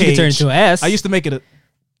zoo you cage. can turn into an S. I used to make it a.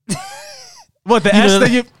 What, the You S know-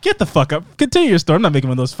 that you get the fuck up? Continue your story. I'm not making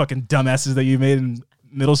one of those fucking dumbasses that you made in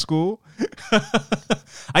middle school.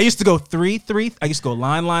 I used to go 3-3. I used to go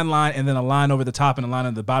line, and then a line over the top and a line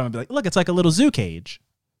on the bottom and be like, look, it's like a little zoo cage.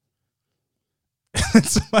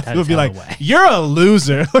 Somebody That would is be like, hella whack. you're a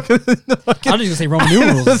loser. I'm just gonna say Roman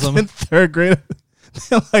numerals or That's something. in 3rd grade.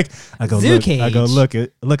 They're like, I go Zoo look. cage. I go look.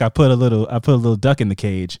 I put a little duck in the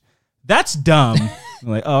cage. That's dumb. I'm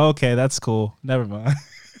like, oh, okay, that's cool. Never mind.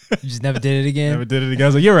 You just never did it again. Never did it again. I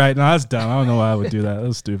was like, you're right. No, that's dumb. I don't know why I would do that. That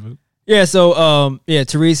was stupid. Yeah, so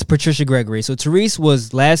Therese Patricia Gregory. So Therese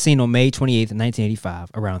was last seen on May 28th,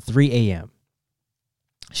 1985, around 3 a.m.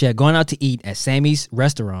 She had gone out to eat at Sammy's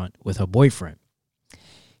restaurant with her boyfriend.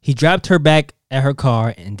 He dropped her back at her car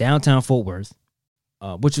in downtown Fort Worth,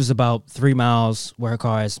 which was about 3 miles, where her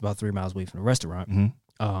car is about 3 miles away from the restaurant.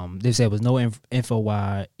 Mm-hmm. They said there was no info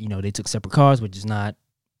why, they took separate cars, which is not,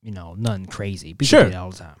 nothing crazy. People Sure. do that all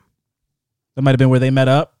the time. That might have been where they met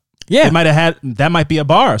up. Yeah. They might have had, that might be a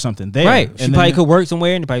bar or something there. Right. And She then- probably could work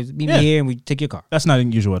somewhere and probably meet Yeah. me here and we take your car. That's not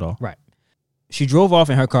unusual at all. Right. She drove off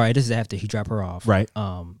in her car. This is after he dropped her off. Right.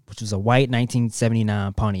 Which was a white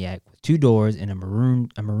 1979 Pontiac with 2 doors and a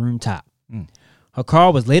maroon top. Mm. Her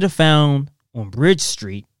car was later found on Bridge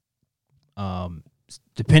Street.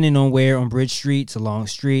 Depending on where on Bridge Street, it's a long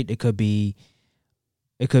street. It could be,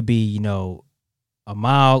 a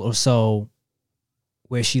mile or so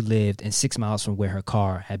where she lived and 6 miles from where her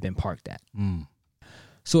car had been parked at. Mm.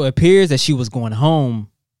 So it appears that she was going home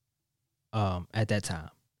at that time.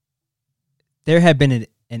 There had been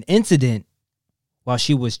an incident while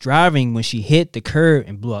she was driving when she hit the curb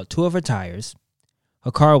and blew out 2 of her tires.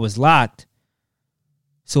 Her car was locked,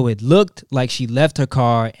 so it looked like she left her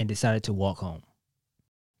car and decided to walk home.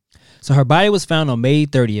 So her body was found on May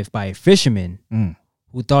 30th by a fisherman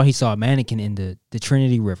who thought he saw a mannequin in the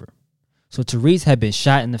Trinity River. So Therese had been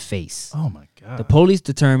shot in the face. Oh my God. The police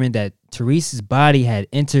determined that Therese's body had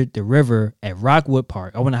entered the river at Rockwood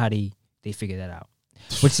Park. I wonder how they figured that out,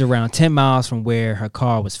 which is around 10 miles from where her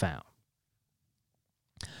car was found.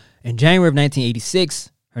 In January of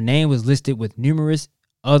 1986, her name was listed with numerous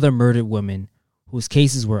other murdered women whose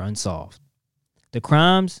cases were unsolved. The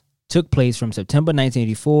crimes took place from September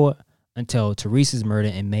 1984 until Therese's murder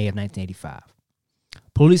in May of 1985.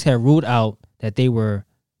 Police had ruled out that they were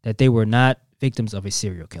not victims of a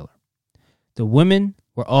serial killer. The women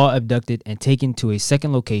were all abducted and taken to a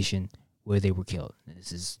second location where they were killed.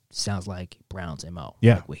 Sounds like Brown's MO.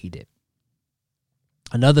 Yeah. Like what he did.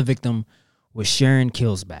 Another victim was Sharon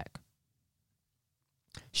Kilsback.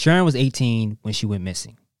 Sharon was 18 when she went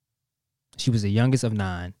missing. She was the youngest of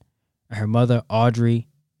 9, and her mother, Audrey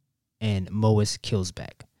and Mois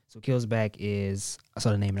Kilsback. So Kilsback is, I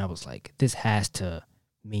saw the name and I was like, this has to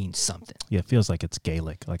mean something. Yeah, it feels like it's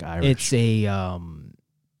Gaelic, like Irish. It's a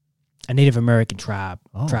Native American tribe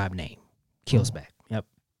name. Kilsback. Yep.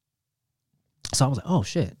 So I was like, oh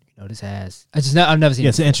shit. I've never seen. Yeah, it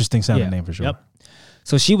it's an before. interesting sounding name for sure. Yep.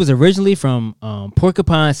 So she was originally from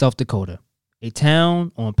Porcupine, South Dakota, a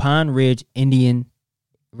town on Pine Ridge Indian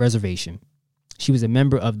Reservation. She was a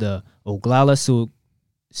member of the Oglala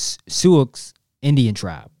Sioux Indian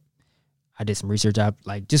tribe. I did some research. I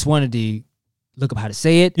just wanted to look up how to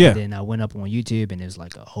say it. Yeah. And then I went up on YouTube, and there's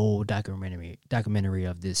like a whole documentary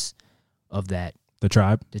of that. The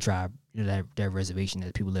tribe. The tribe, that reservation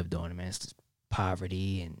that people lived on, man. It's just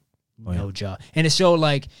poverty and no job. And it showed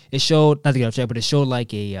not to get off track, but it showed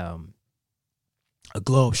like a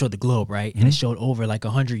globe, showed the globe, right? And it showed over like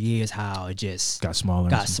 100 years how it just got smaller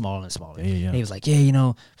and smaller. Yeah. And he was like, for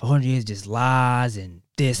 100 years, just lies and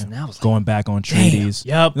this. And I was like, going back on treaties.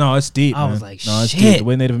 Yep. No, it's deep. I man. was like, no, it's shit. deep. The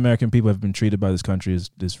way Native American people have been treated by this country is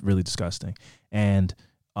really disgusting. And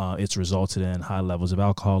it's resulted in high levels of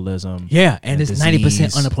alcoholism. Yeah, and it's disease.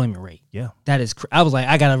 90% unemployment rate. Yeah. That is I was like,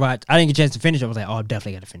 I gotta watch. I didn't get a chance to finish. I was like, I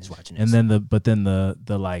definitely gotta finish watching this. And then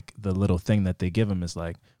the little thing that they give them is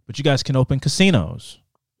like, but you guys can open casinos.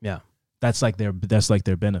 Yeah. That's like their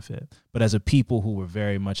benefit. But as a people who were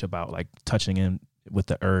very much about like touching in with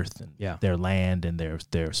the earth and their land and their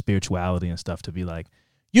spirituality and stuff, to be like,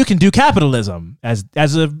 you can do capitalism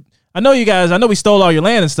I know we stole all your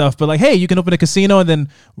land and stuff, but like, hey, you can open a casino and then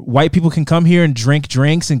white people can come here and drink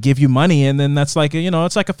drinks and give you money, and then that's like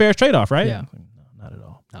it's like a fair trade-off, right? Yeah. No, not at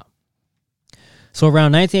all. No. So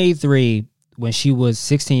around 1983, when she was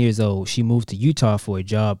 16 years old, she moved to Utah for a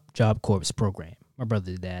Job Corps program. My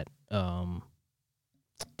brother did that.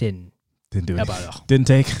 Didn't do it. About all. Didn't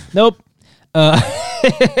take. Nope.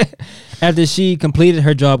 After she completed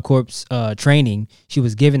her Job Corps training, she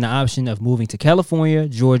was given the option of moving to California,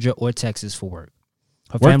 Georgia, or Texas for work.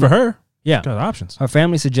 Work for her? Yeah. Got options. Her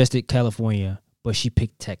family suggested California, but she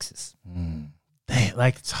picked Texas. Dang,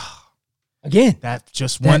 like, again, that's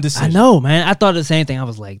just one decision. I know, man. I thought the same thing. I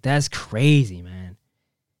was like, that's crazy, man.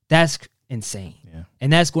 That's insane. Yeah.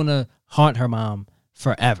 And that's going to haunt her mom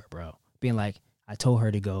forever, bro. Being like, I told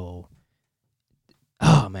her to go.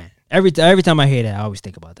 Oh, man. Every time I hear that, I always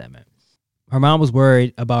think about that, man. Her mom was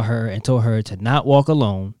worried about her and told her to not walk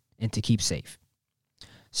alone and to keep safe.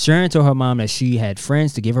 Sharon told her mom that she had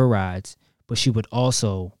friends to give her rides, but she would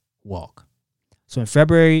also walk. So in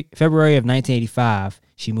February of 1985,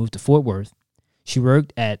 she moved to Fort Worth. She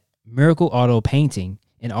worked at Miracle Auto Painting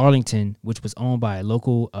in Arlington, which was owned by a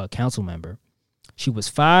local council member. She was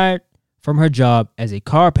fired from her job as a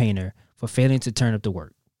car painter for failing to turn up to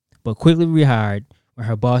work, but quickly rehired when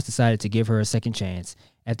her boss decided to give her a second chance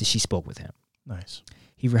after she spoke with him. Nice.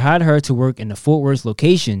 He rehired her to work in the Fort Worth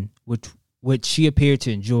location, which she appeared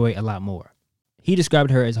to enjoy a lot more. He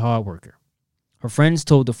described her as a hard worker. Her friends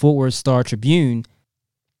told the Fort Worth Star-Tribune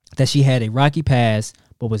that she had a rocky past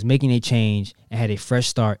but was making a change and had a fresh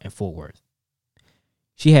start in Fort Worth.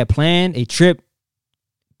 She had planned a trip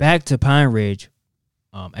back to Pine Ridge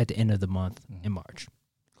at the end of the month in March.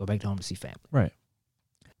 Go back home to see family. Right.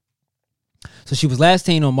 So she was last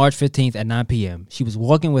seen on March 15th at 9 p.m. She was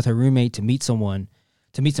walking with her roommate to meet some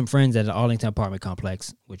friends at an Arlington apartment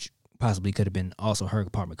complex, which possibly could have been also her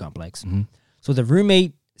apartment complex. Mm-hmm. So the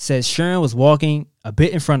roommate says Sharon was walking a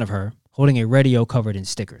bit in front of her, holding a radio covered in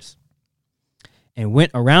stickers, and went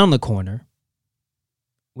around the corner.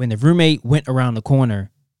 When the roommate went around the corner,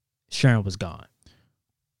 Sharon was gone.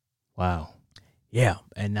 Wow. Yeah,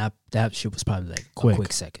 and that shit was probably like Quick. a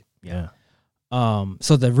quick second. Yeah.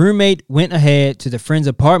 So the roommate went ahead to the friend's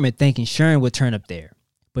apartment thinking Sharon would turn up there,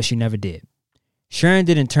 but she never did. Sharon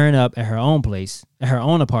didn't turn up at her own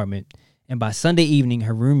apartment, and by Sunday evening,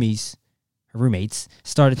 her roommates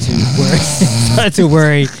started to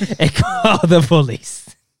worry and call the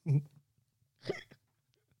police.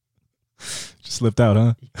 Just slipped out,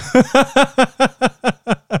 huh?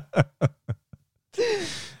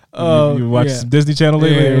 You watch some Disney Channel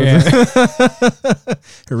lately? Yeah.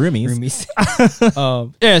 Her roomies.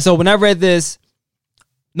 So when I read this,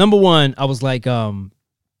 number one, I was like,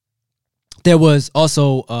 there was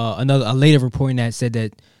also a later reporting that said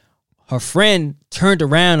that her friend turned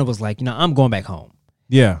around and was like, I'm going back home.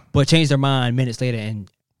 Yeah. But changed her mind minutes later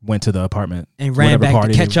and went to the apartment and ran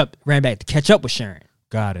back to catch up with Sharon.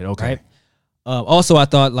 Got it. Okay. Right? Also, I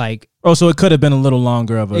thought like, so it could have been a little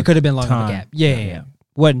longer of a. It could have been longer time. of a gap. Yeah.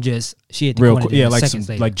 Wasn't just she had to real go quick. Yeah, like seconds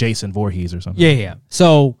later. like Jason Voorhees or something. Yeah.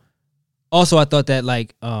 So also I thought that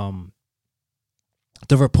like the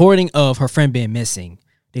reporting of her friend being missing,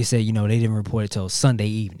 they said, they didn't report it till Sunday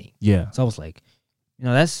evening. Yeah. So I was like,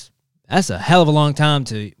 that's a hell of a long time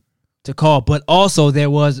to call. But also there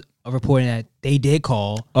was a reporting that they did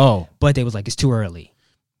call. Oh. But they was like, it's too early.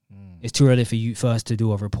 It's too early for us to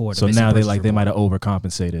do a report. So now they might have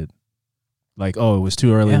overcompensated. Like, oh, it was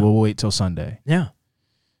too early. Yeah. We'll wait till Sunday. Yeah.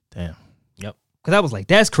 Damn. Yep. Because I was like,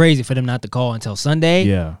 that's crazy for them not to call until Sunday.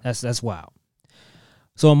 Yeah. That's wild.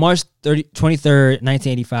 So on March 23rd,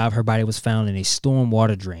 1985, her body was found in a storm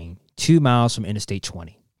water drain 2 miles from Interstate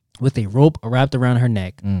 20 with a rope wrapped around her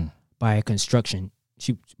neck by a construction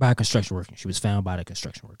worker. She was found by the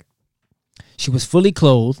construction worker. She was fully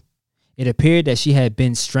clothed. It appeared that she had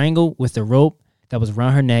been strangled with a rope that was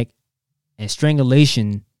around her neck, and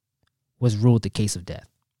strangulation was ruled the case of death.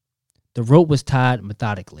 The rope was tied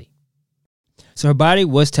methodically. So her body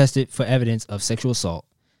was tested for evidence of sexual assault.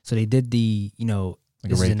 So they did the,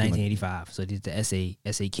 this is in 1985. So they did the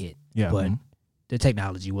SA kit. Yeah. But the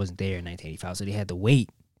technology wasn't there in 1985. So they had to wait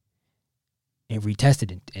and retest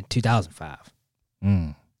it in 2005.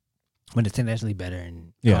 When it's internationally better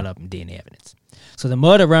and caught up in DNA evidence. So the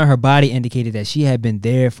mud around her body indicated that she had been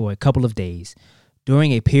there for a couple of days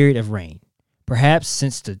during a period of rain, perhaps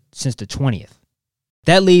since the 20th.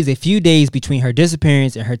 That leaves a few days between her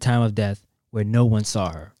disappearance and her time of death where no one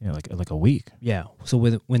saw her. Yeah, like a week. Yeah. So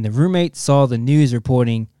when the roommate saw the news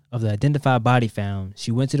reporting of the identified body found,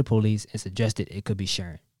 she went to the police and suggested it could be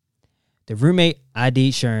Sharon. The roommate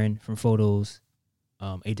ID'd Sharon from photos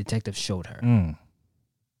a detective showed her.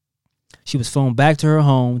 She was flown back to her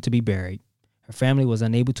home to be buried. Her family was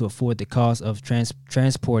unable to afford the cost of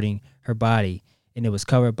transporting her body, and it was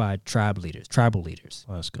covered by tribal leaders.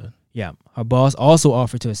 Oh, that's good. Yeah. Her boss also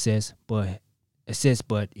offered to assist, but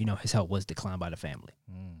his help was declined by the family.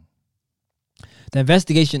 The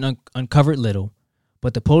investigation uncovered little,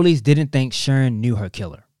 but the police didn't think Sharon knew her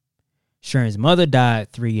killer. Sharon's mother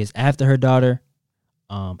died 3 years after her daughter,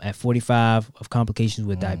 at 45 of complications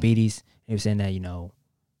with diabetes. They were saying that,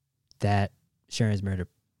 that Sharon's murder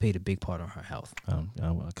played a big part on her health. I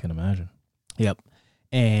can imagine. Yep.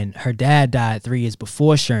 And her dad died 3 years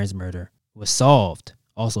before Sharon's murder was solved,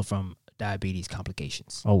 also from diabetes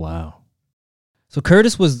complications. Oh, wow. So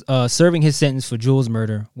Curtis was serving his sentence for Jules'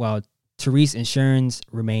 murder, while Therese and Sharon's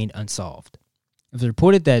remained unsolved. It was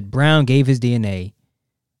reported that Brown gave his DNA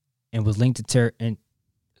and was linked to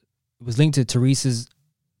Therese's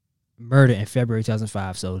murder in February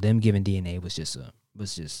 2005. So them giving DNA was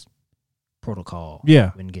just protocol.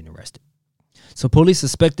 Yeah. When getting arrested. So police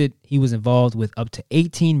suspected he was involved with up to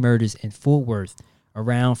 18 murders in Fort Worth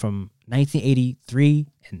around from 1983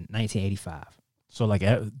 and 1985. So like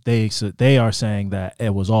they are saying that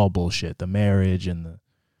it was all bullshit. The marriage and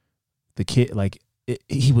the kid, like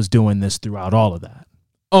he was doing this throughout all of that.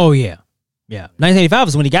 Oh yeah. Yeah. 1985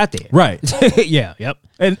 is when he got there. Right. Yeah. Yep.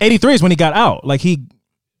 And 83 is when he got out. Like he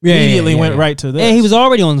immediately went right to this. And he was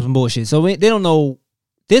already on some bullshit. So they don't know.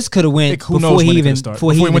 This could have went before he went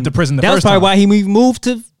to prison. That was probably why he moved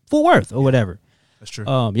to Fort Worth or whatever. That's true.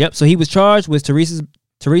 Yep. So he was charged with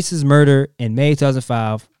Therese's murder in May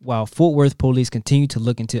 2005, while Fort Worth police continued to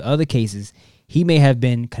look into other cases he may have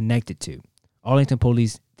been connected to. Arlington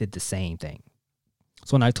police did the same thing.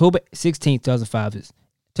 So on October 16,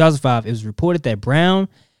 2005, it was reported that Brown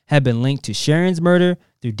had been linked to Sharon's murder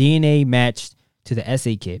through DNA matched to the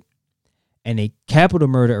SA kit, and a capital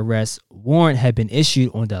murder arrest warrant had been issued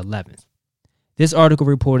on the 11th. This article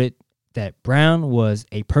reported that Brown was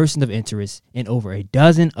a person of interest in over a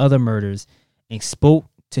dozen other murders and spoke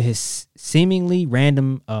to his seemingly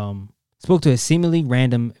random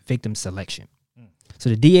victim selection. So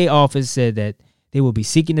the DA office said that they will be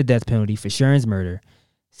seeking the death penalty for Sharon's murder,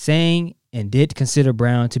 saying and did consider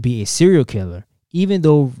Brown to be a serial killer, even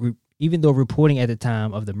though reporting at the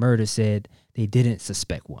time of the murder said they didn't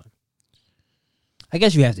suspect one. I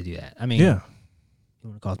guess you have to do that. I mean, yeah, you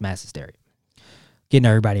want to cause mass hysteria, getting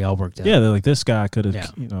everybody all worked up. Yeah, they're like, this guy could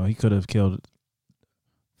have, he could have killed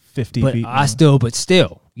 50 but people. I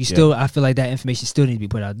feel like that information still needs to be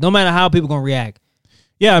put out, no matter how people gonna react.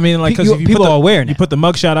 Yeah, I mean, like, because people are aware now. You put the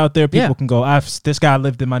mugshot out there, people can go, this guy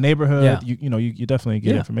lived in my neighborhood. Yeah. You definitely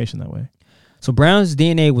get information that way. So Brown's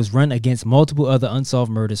DNA was run against multiple other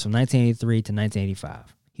unsolved murders from 1983 to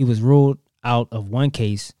 1985. He was ruled out of one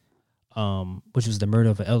case, which was the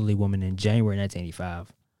murder of an elderly woman in January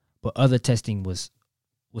 1985, but other testing was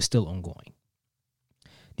still ongoing.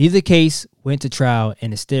 Neither case went to trial,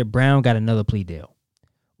 and instead Brown got another plea deal.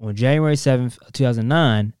 On January 7th,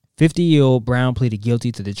 2009, 50-year-old Brown pleaded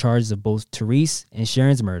guilty to the charges of both Therese and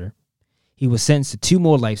Sharon's murder. He was sentenced to two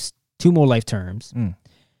more life terms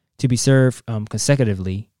to be served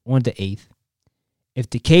consecutively on the 8th. If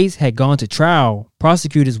the case had gone to trial,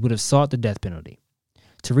 prosecutors would have sought the death penalty.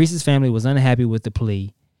 Therese's family was unhappy with the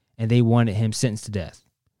plea, and they wanted him sentenced to death,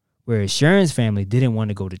 whereas Sharon's family didn't want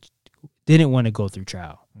to go through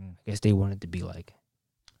trial. I guess they wanted to be like,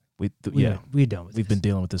 we're done with this. We've been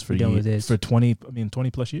dealing with this for 20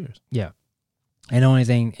 plus years. Yeah. And the only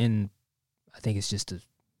thing, and I think it's just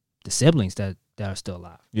the siblings that are still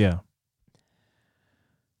alive. Yeah.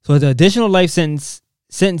 So the additional life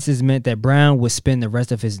sentences meant that Brown would spend the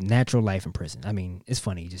rest of his natural life in prison. I mean, it's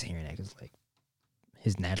funny just hearing that because like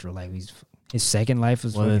his natural life, his second life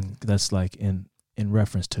was. Well, that's like in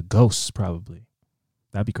reference to ghosts, probably.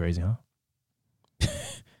 That'd be crazy, huh?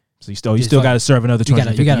 So you still got to serve another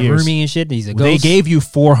 250 years. You got a roomie and shit. He's a ghost. They gave you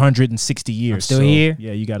 460 years. I'm still here.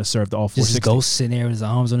 Yeah, you got to serve all 460. Just a ghost sitting there with his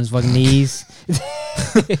arms on his fucking knees,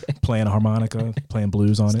 playing a harmonica, playing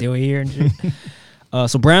blues on still here and shit.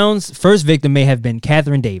 So Brown's first victim may have been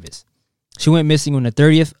Catherine Davis. She went missing on the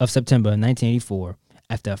 30th of September 1984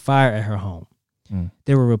 after a fire at her home.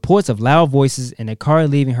 There were reports of loud voices and a car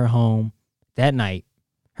leaving her home that night.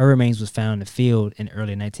 Her remains was found in the field in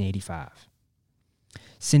early 1985.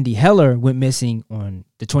 Cindy Heller went missing on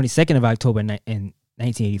the 22nd of October in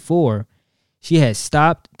 1984. She had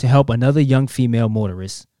stopped to help another young female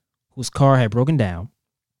motorist whose car had broken down.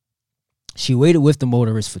 She waited with the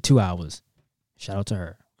motorist for 2 hours. Shout out to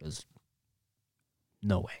her, because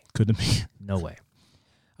no way. Couldn't be. No way.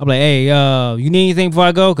 I'm like, hey, you need anything before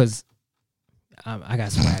I go? Because I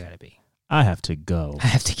got somewhere I got to be. I have to go. I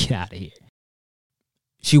have to get out of here.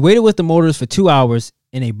 She waited with the motorist for 2 hours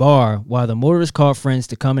in a bar while the motorist called friends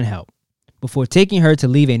to come and help, before taking her to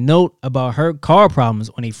leave a note about her car problems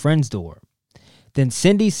on a friend's door. Then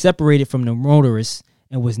Cindy separated from the motorist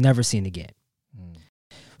and was never seen again.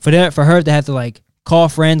 For her to have to like call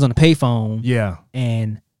friends on the payphone, yeah,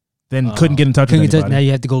 and then couldn't get in touch with anybody. Now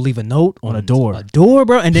you have to go leave a note on a door,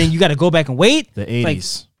 bro, and then you got to go back and wait. The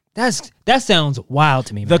 80s. That sounds wild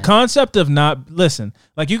to me, man. The concept of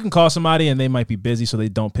like you can call somebody and they might be busy so they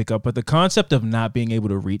don't pick up, but the concept of not being able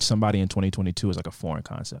to reach somebody in 2022 is like a foreign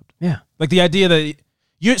concept. Yeah. Like the idea that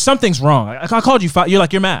something's wrong. I called you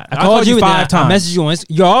you're mad. I called you 5 times. I messaged you on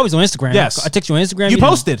You're always on Instagram. Yes. I text you on Instagram. You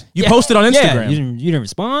posted. You posted on Instagram. Yeah, you didn't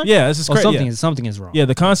respond? Yeah, this is crazy. Something is wrong. Yeah,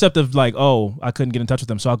 the concept of like, oh, I couldn't get in touch with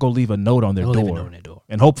them, so I'll go leave a note on their door.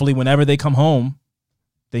 And hopefully whenever they come home,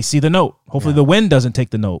 they see the note. Hopefully the wind doesn't take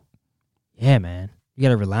the note. Yeah, man. You got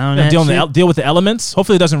to rely on that. Deal with the elements.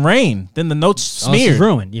 Hopefully it doesn't rain. Then the note's smeared. It's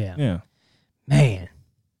ruined. Yeah. Yeah. Man.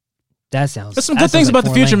 There's some good things about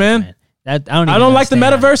the future, man. I don't like the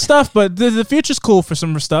metaverse stuff, but the future's cool for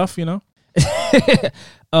some stuff, you know?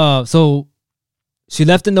 So she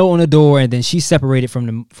left a note on the door and then she separated from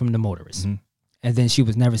the motorist. Mm-hmm. And then she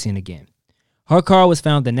was never seen again. Her car was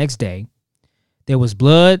found the next day. There was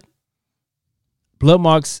blood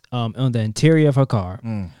marks on the interior of her car.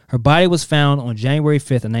 Her body was found on January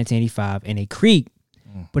 5th of 1985 in a creek,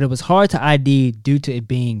 but it was hard to ID due to it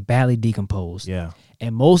being badly decomposed. Yeah.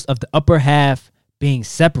 And most of the upper half being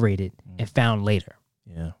separated and found later.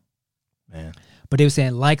 Yeah. Man. But they were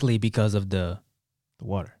saying likely because of the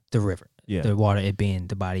water. The river. Yeah. The water, it being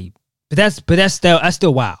the body. But that's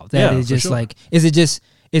still wild. That is just like, is it just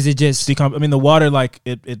the water, like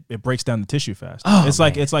it breaks down the tissue fast. Oh, it's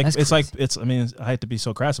like I mean, I hate to be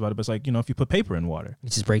so crass about it, but it's like, you know, if you put paper in water,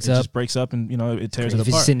 it just breaks up and, you know, it tears it apart.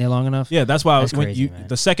 If it's sitting there long enough. Yeah, that's why crazy,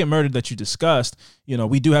 the second murder that you discussed, you know,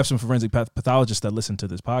 we do have some forensic pathologists that listen to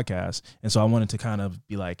this podcast, and so I wanted to kind of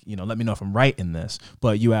be like, you know, let me know if I'm right in this.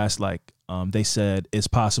 But you asked, like, they said it's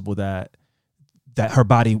possible that her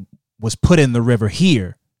body was put in the river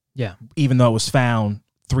here, yeah, even though it was found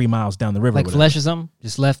 3 miles down the river, like flesh or something,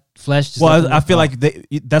 just left flesh. I feel like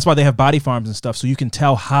that's why they have body farms and stuff, so you can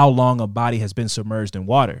tell how long a body has been submerged in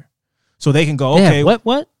water, so they can go, okay, what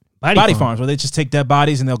body farms where they just take dead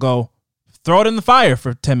bodies and they'll go throw it in the fire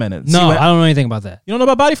for 10 minutes. No, I don't know anything about that. You don't know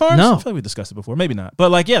about body farms? No, I feel like we discussed it before, maybe not, but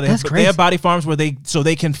like, yeah, they have body farms where they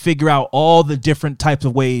can figure out all the different types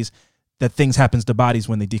of ways that things happens to bodies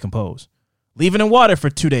when they decompose. Leave it in water for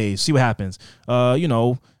 2 days, see what happens.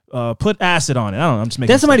 Put acid on it. I don't know. I'm just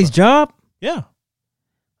making. That's somebody's job. Yeah,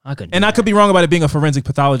 I could be wrong about it being a forensic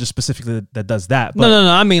pathologist specifically that does that. But no.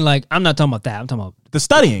 I mean, like, I'm not talking about that. I'm talking about the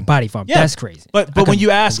studying body farm. Yeah. That's crazy. But when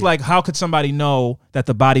you ask, like, how could somebody know that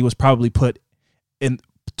the body was probably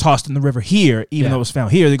tossed in the river here, even though it was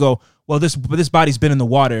found here? They go, well, this body's been in the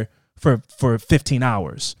water for 15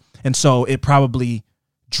 hours, and so it probably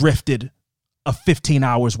drifted a 15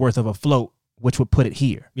 hours worth of a float, which would put it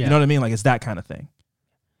here. Yeah. You know what I mean? Like, it's that kind of thing.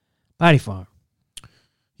 Body farm.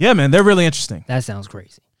 Yeah, man, they're really interesting. That sounds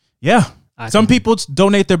crazy. Yeah. Some people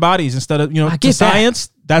donate their bodies instead of, to science.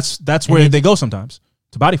 That's where they go sometimes,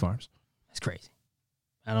 to body farms. That's crazy.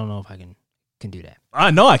 I don't know if I can do that. I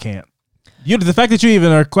know I can't. The fact that you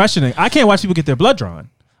even are questioning, I can't watch people get their blood drawn.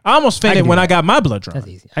 I almost fainted when I got my blood drawn. That's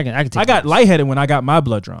easy. I can. I got lightheaded when I got my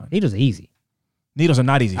blood drawn. Needles are easy. Needles are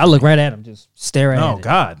not easy. I look right at them, just stare at it. Oh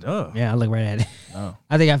God. Oh. Yeah, I look right at it. No.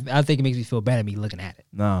 I think it makes me feel bad at me looking at it.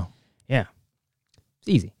 No. Yeah, it's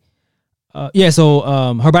easy. So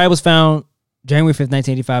her body was found January 5th,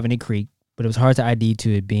 1985 in a creek, but it was hard to ID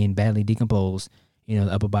to it being badly decomposed. The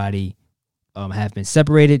upper body have been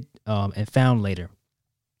separated and found later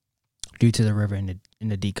due to the river in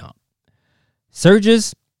the decomp.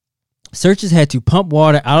 Searchers had to pump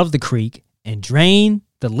water out of the creek and drain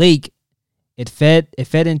the lake it fed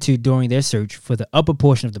into during their search for the upper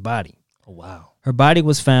portion of the body. Oh wow. Her body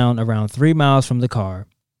was found around 3 miles from the car.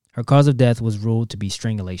 Her cause of death was ruled to be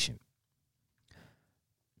strangulation.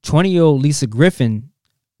 20-year-old Lisa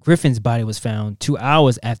Griffin's body was found 2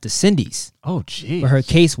 hours after Cindy's. Oh geez. But her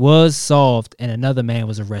case was solved and another man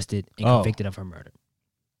was arrested and convicted of her murder.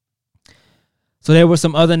 So there were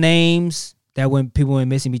some other names that people went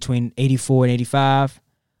missing between 84 and 85.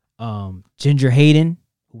 Ginger Hayden,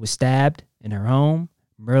 who was stabbed in her home.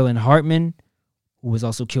 Merlin Hartman, who was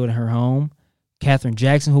also killed in her home. Catherine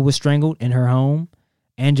Jackson, who was strangled in her home.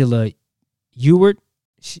 Angela Ewart,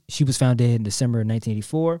 she was found dead in December of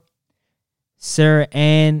 1984. Sarah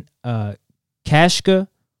Ann Kashka,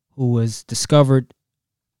 who was discovered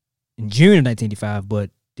in June of 1985, but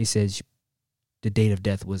they said the date of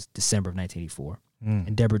death was December of 1984.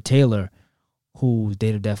 And Deborah Taylor, whose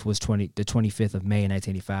date of death was the 25th of May of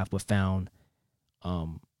 1985, but found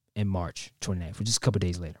in March 29th, which is a couple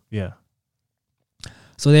days later. Yeah.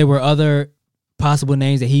 So there were other possible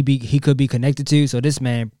names that he could be connected to. So this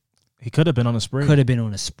man, he could have been on a spree. Could have been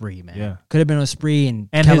on a spree, man. Yeah. Could have been on a spree in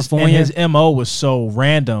and California. His MO was so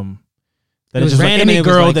random that It was just random, like any and it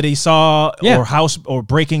was girl like- that he saw Yeah. or house or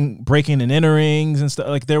breaking and enterings and stuff.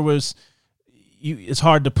 Like there was, it's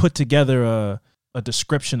hard to put together a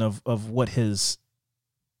description of what his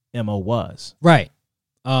MO was. Right.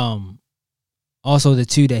 Also the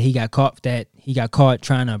two that he got caught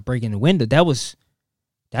trying to break in the window.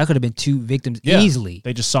 That could have been two victims easily.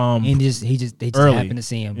 They just saw him. And they just early. happened to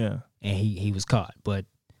see him. Yeah. And he was caught. But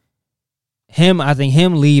I think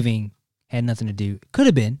him leaving had nothing to do. Could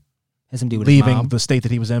have been. Had something to do with his Leaving mom. the state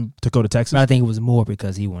that he was in to go to Texas. But I think it was more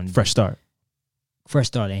because he wanted Fresh start.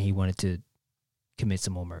 and he wanted to commit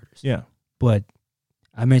some more murders. Yeah. But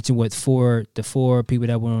I mentioned the four people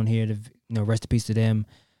that went on here, rest in peace to them.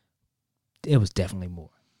 It was definitely more.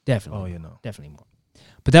 Definitely. Oh, you know. Definitely more.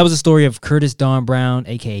 But that was the story of Curtis Don Brown,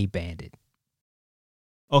 a.k.a. Bandit.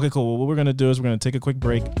 Okay, cool. Well, what we're going to do is we're going to take a quick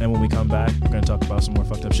break. And when we come back, we're going to talk about some more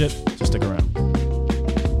fucked up shit. So stick around.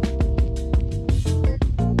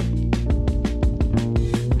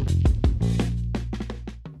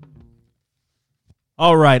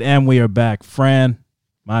 All right, and we are back. Fran,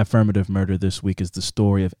 my affirmative murder this week is the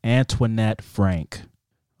story of Antoinette Frank.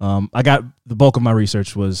 I got the bulk of my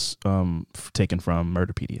research was taken from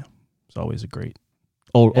Murderpedia. It's always a great,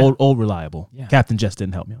 old reliable. Yeah. Captain Jess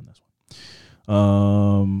didn't help me on this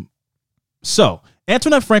one. So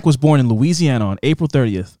Antoinette Frank was born in Louisiana on April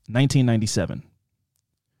 30th, 1997.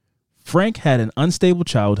 Frank had an unstable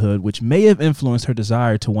childhood, which may have influenced her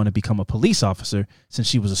desire to want to become a police officer since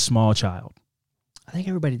she was a small child. I think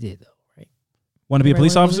everybody did, though, right? Want to be a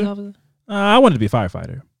police officer? I wanted to be a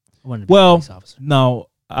firefighter. No,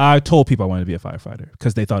 I told people I wanted to be a firefighter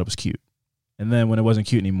because they thought it was cute. And then when it wasn't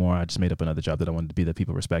cute anymore, I just made up another job that I wanted to be that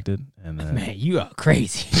people respected. And then Man, you are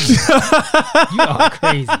crazy. You are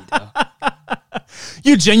crazy, though.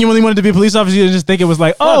 You genuinely wanted to be a police officer? You didn't just think it was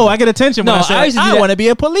like, oh, I get attention when I say I want to be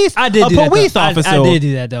a police officer. I did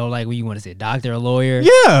do that, though. Like when you want to say doctor or lawyer.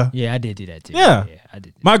 Yeah. Yeah, I did do that, too. Yeah. I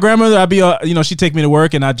did. My grandmother, I'd be, she'd take me to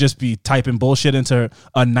work and I'd just be typing bullshit into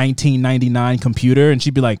a 1999 computer. And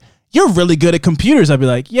she'd be like, you're really good at computers. I'd be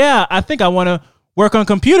like, yeah, I think I want to work on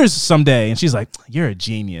computers someday. And she's like, you're a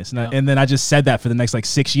genius. And then I just said that for the next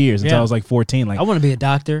 6 years until I was 14. Like, I want to be a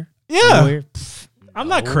doctor. Yeah. Lawyer. I'm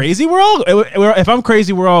not crazy. If I'm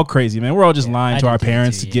crazy, we're all crazy, man. We're all just lying to our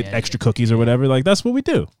parents to get extra cookies or whatever. Like, that's what we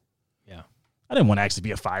do. Yeah. I didn't want to actually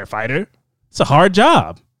be a firefighter. It's a hard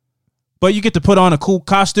job. But you get to put on a cool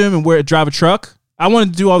costume and drive a truck. I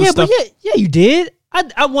wanted to do all this stuff. Yeah, you did.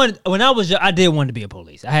 I wanted when I was young, I did want to be a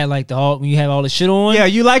police. I had when you have all the shit on. Yeah,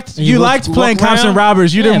 you liked walk playing cops and around.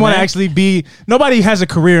 robbers. You didn't want to man. actually be. Nobody has a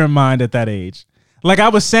career in mind at that age. Like I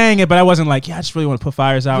was saying it, but I wasn't like, I just really want to put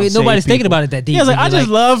fires out. and Nobody's save thinking people. about it that deep. Yeah, I was like, I just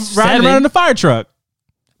love riding around in a fire truck.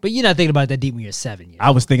 But you're not thinking about it that deep when you're 7.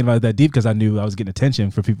 I was thinking about it that deep because I knew I was getting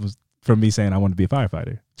attention from me saying I wanted to be a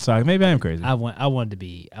firefighter. So maybe I am crazy. I wanted to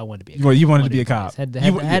be. A cop. You wanted to be a cop. Had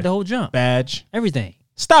the whole jump. Badge. Everything.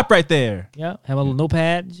 Stop right there. Yeah. Have a little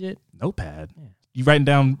notepad and shit. Notepad. You writing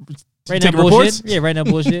down Writing out taking reports? bullshit. Yeah, writing out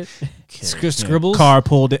bullshit. Scribbles. Car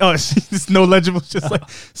pulled in. Oh, it's no legible. It's just like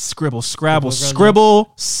scribble, scrabble,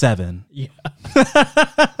 scribble 7. Yeah.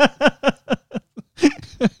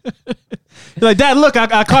 You're like, Dad, look,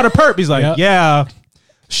 I caught a perp. He's like, yeah,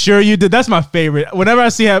 sure you did. That's my favorite. Whenever I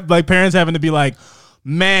see like parents having to be like,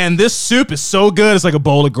 man, this soup is so good. It's like a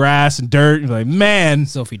bowl of grass and dirt. You're like, man,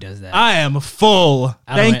 Sophie does that. I am full.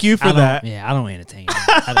 Thank you for that. Yeah, I don't entertain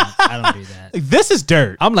that. I don't do that. Like, this is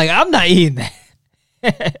dirt. I'm like, I'm not eating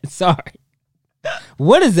that. Sorry.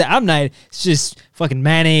 What is that? I'm not. It's just fucking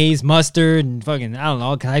mayonnaise, mustard, and fucking, I don't know,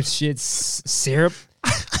 all types of shit. Syrup.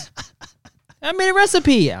 I made a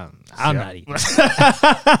recipe. I'm not eating.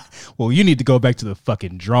 Well, you need to go back to the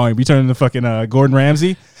fucking drawing. We turn into fucking Gordon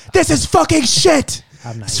Ramsay. This is fucking shit.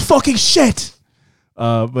 It's fucking shit.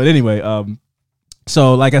 But anyway,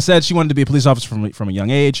 so like I said, she wanted to be a police officer from a young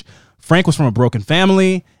age. Frank was from a broken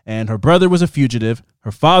family, and her brother was a fugitive.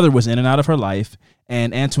 Her father was in and out of her life,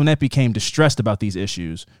 and Antoinette became distressed about these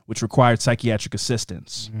issues, which required psychiatric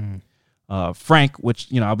assistance. Frank, which,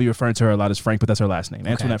 I'll be referring to her a lot as Frank, but that's her last name,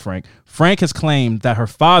 Antoinette Frank. Frank has claimed that her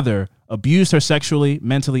father abused her sexually,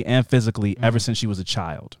 mentally, and physically ever since she was a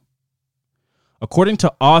child. According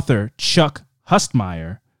to author Chuck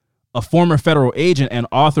Hustmeyer, a former federal agent and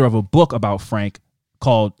author of a book about Frank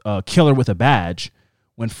called Killer with a Badge,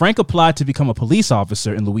 when Frank applied to become a police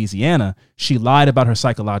officer in Louisiana, she lied about her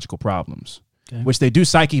psychological problems, which they do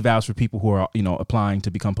psyche evals for people who are, applying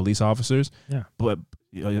to become police officers. Yeah. But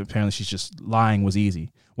apparently she's just lying was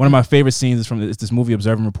easy. One of my favorite scenes is from this movie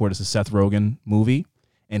Observing Report. It's a Seth Rogen movie,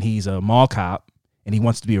 and he's a mall cop, and he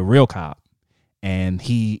wants to be a real cop. And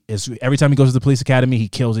he is, every time he goes to the police academy, he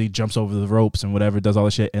kills it, he jumps over the ropes and whatever, does all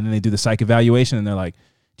the shit. And then they do the psych evaluation, and they're like,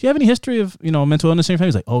 do you have any history of, mental illness in your family?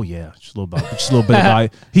 He's like, oh yeah, just a little bit of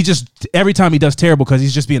he just, every time he does terrible, because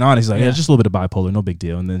he's just being honest, he's like, yeah, just a little bit of bipolar, no big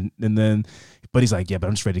deal. And then but he's like, yeah, but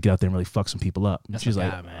I'm just ready to get out there and really fuck some people up. And she's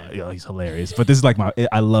like, man. He's hilarious. But this is like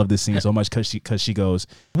I love this scene so much because she goes,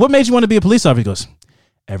 what made you want to be a police officer? He goes,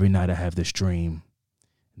 every night I have this dream,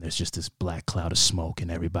 and there's just this black cloud of smoke, and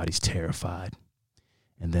everybody's terrified.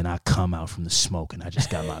 And then I come out from the smoke, and I just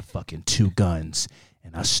got my fucking 2 guns,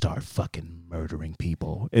 and I start fucking murdering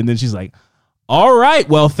people. And then she's like, all right,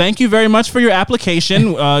 well, thank you very much for your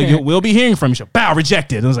application. We'll be hearing from you. Bow,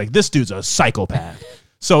 rejected. And I was like, this dude's a psychopath.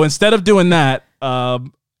 So instead of doing that,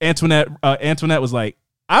 Antoinette was like,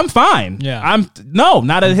 I'm fine. Yeah.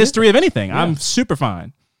 Not a history of anything. Yeah. I'm super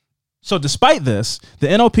fine. So despite this, the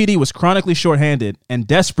NOPD was chronically shorthanded and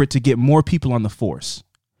desperate to get more people on the force.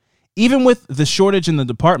 Even with the shortage in the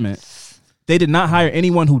department, they did not hire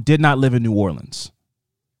anyone who did not live in New Orleans.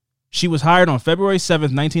 She was hired on February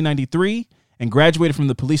 7th, 1993, and graduated from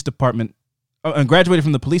the police department and graduated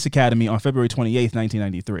from the police academy on February 28th,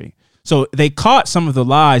 1993. So they caught some of the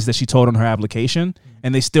lies that she told on her application,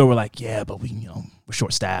 and they still were like, yeah, but we're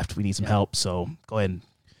short staffed. We need some help. So go ahead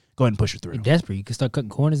and push her through. You're desperate. You can start cutting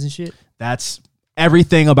corners and shit. That's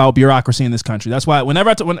everything about bureaucracy in this country. That's why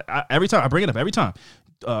every time I bring it up, every time,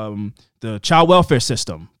 the child welfare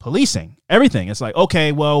system, policing, everything. It's like,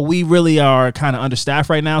 okay, well, we really are kind of understaffed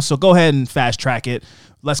right now, so go ahead and fast track it.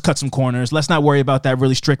 Let's cut some corners. Let's not worry about that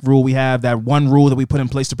really strict rule we have, that one rule that we put in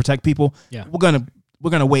place to protect people. Yeah, we're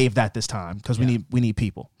gonna waive that this time because we need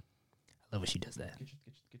people. I love when she does that.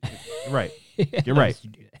 You're right. You're right.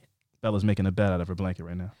 Bella's making a bed out of her blanket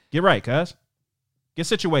right now. Get right, cuz. Get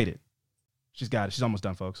situated. She's got it. She's almost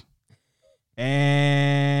done, folks.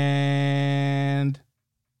 And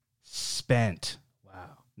spent.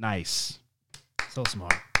 Wow. Nice. So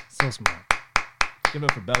smart. So smart. Give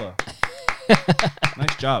it up for Bella.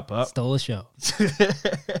 Nice job, pup. Stole the show.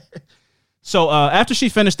 So after she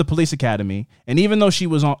finished the police academy, and even though she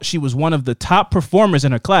was one of the top performers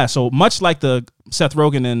in her class, so much like the Seth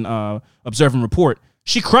Rogen in Observe and Report,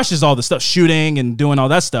 she crushes all the stuff, shooting and doing all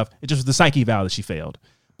that stuff. It just was the psyche eval that she failed.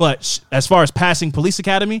 But as far as passing police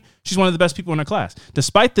academy, she's one of the best people in her class.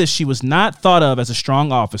 Despite this, she was not thought of as a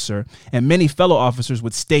strong officer, and many fellow officers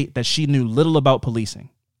would state that she knew little about policing.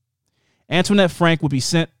 Antoinette Frank would be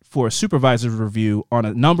sent for a supervisor's review on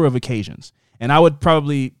a number of occasions, and I would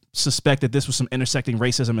probably suspect that this was some intersecting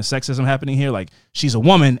racism and sexism happening here. Like, she's a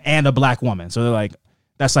woman and a black woman, so they're like,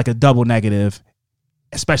 that's like a double negative,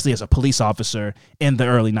 especially as a police officer in the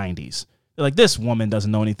early 90s. They're like, this woman doesn't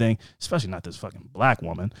know anything, especially not this fucking black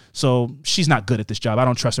woman. So she's not good at this job. I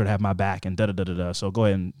don't trust her to have my back and da-da-da-da-da. So go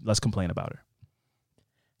ahead and let's complain about her.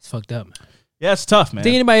 It's fucked up, man. Yeah, it's tough, man.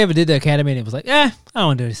 Think anybody ever did the academy and it was like, I don't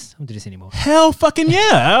want to do this. I don't do this anymore. Hell fucking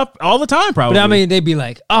yeah. All the time, probably. But I mean, they'd be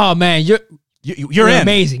like, oh, man, you're in.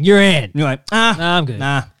 amazing. You're in. You're like, nah, I'm good.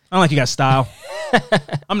 Nah. I don't like you got style.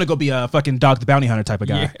 I'm gonna go be a fucking Dog the Bounty Hunter type of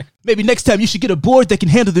guy. Yeah. Maybe next time you should get a board that can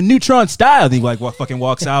handle the neutron style. Then he fucking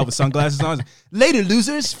walks out with sunglasses on. Later,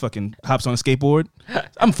 losers. Fucking hops on a skateboard.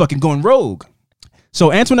 I'm fucking going rogue.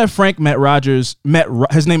 So Antoinette Frank his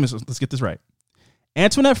name is, let's get this right.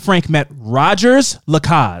 Antoinette Frank met Rogers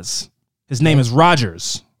Lacaze. His name is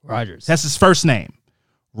Rogers. That's his first name.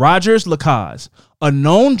 Rogers Lacaze, a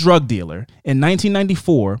known drug dealer in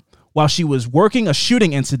 1994 while she was working a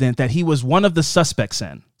shooting incident that he was one of the suspects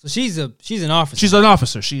in. So she's an officer. She's an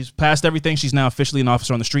officer. She's passed everything. She's now officially an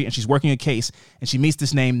officer on the street, and she's working a case, and she meets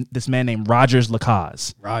this man named Rogers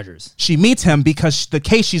Lacaze. Rogers. She meets him because the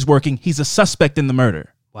case she's working, he's a suspect in the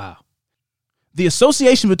murder. Wow. The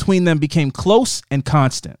association between them became close and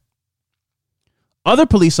constant. Other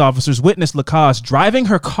police officers witnessed Lacaze driving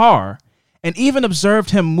her car and even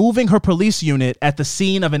observed him moving her police unit at the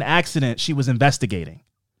scene of an accident she was investigating.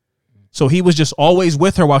 So he was just always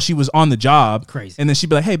with her while she was on the job. Crazy. And then she'd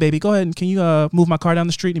be like, hey, baby, go ahead and can you move my car down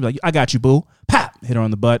the street? And he'd be like, I got you, boo. Pop! Hit her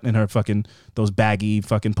on the butt in her fucking, those baggy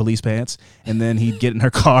fucking police pants. And then he'd get in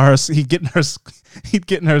her car. He'd get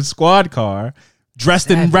in her squad car,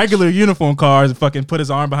 dressed in regular uniform cars, and fucking put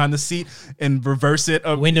his arm behind the seat and reverse it.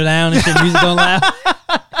 Window down and shit, music going loud.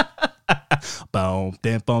 Boom,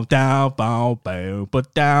 then boom, down, boom, boom,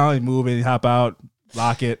 put down, and move it, hop out,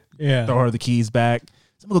 lock it, throw her the keys back.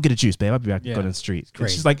 I'm gonna go get a juice, babe. I'll be back. Go to the street.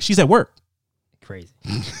 She's at work. Crazy.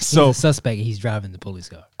 So he's a suspect. He's driving the police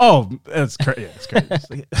car. Oh, that's crazy. Yeah, it's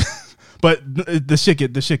crazy. But the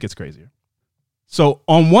shit gets crazier. So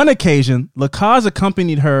on one occasion, Lacaze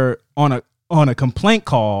accompanied her on a complaint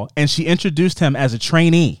call, and she introduced him as a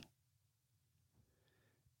trainee.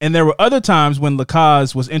 And there were other times when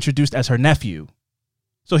Lacaze was introduced as her nephew.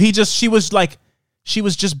 So she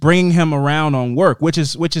was just bringing him around on work, which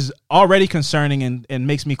is already concerning and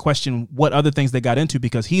makes me question what other things they got into,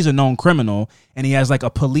 because he's a known criminal and he has like a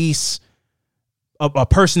person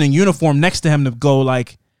in uniform next to him to go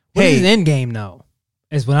like, hey. What is his end game though?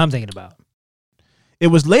 Is what I'm thinking about. It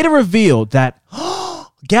was later revealed that,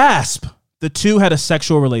 gasp, the two had a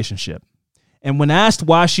sexual relationship. And when asked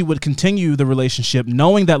why she would continue the relationship,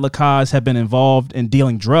 knowing that Lacaze had been involved in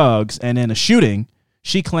dealing drugs and in a shooting,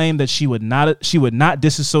 she claimed that she would not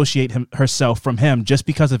disassociate herself from him just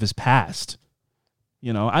because of his past.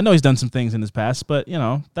 You know, I know he's done some things in his past, but, you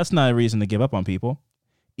know, that's not a reason to give up on people,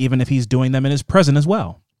 even if he's doing them in his present as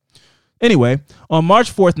well. Anyway, on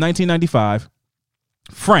March 4th, 1995,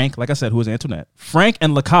 Frank, like I said, who was Antoinette, Frank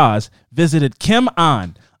and Lacaze visited Kim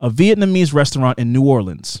An, a Vietnamese restaurant in New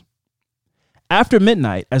Orleans. After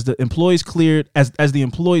midnight, as the employees cleaned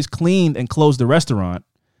and closed the restaurant,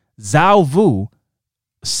 Zhao Vu,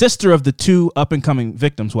 sister of the two up-and-coming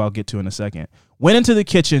victims, who I'll get to in a second, went into the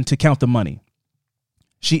kitchen to count the money.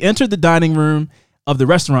 She entered the dining room of the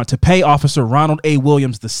restaurant to pay Officer Ronald A.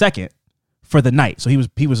 Williams II for the night. So he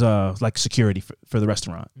was like security for the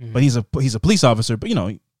restaurant. Mm-hmm. But he's a police officer, but, you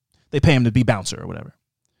know, they pay him to be bouncer or whatever.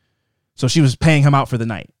 So she was paying him out for the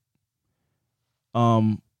night.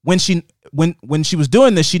 When she was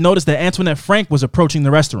doing this, she noticed that Antoinette Frank was approaching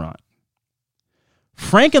the restaurant.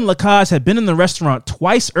 Frank and Lacaze had been in the restaurant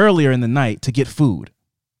twice earlier in the night to get food.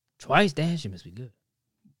 Twice? Damn, she must be good.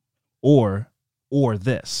 Or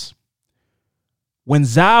this. When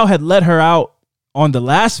Zhao had let her out on the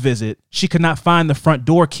last visit, she could not find the front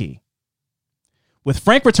door key. With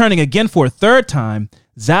Frank returning again for a third time,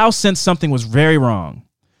 Zhao sensed something was very wrong.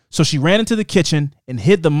 So she ran into the kitchen and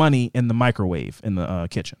hid the money in the microwave in the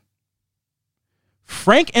kitchen.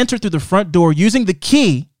 Frank entered through the front door using the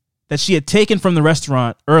key that she had taken from the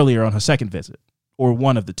restaurant earlier on her second visit, or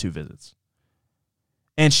one of the two visits.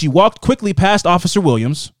 And she walked quickly past Officer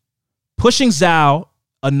Williams, pushing Zhao,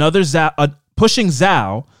 another of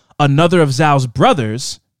Zhao's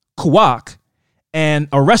brothers, Kuwak, and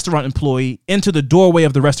a restaurant employee into the doorway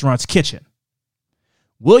of the restaurant's kitchen.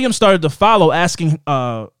 Williams started to follow, asking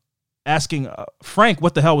Frank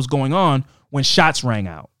what the hell was going on when shots rang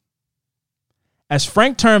out. As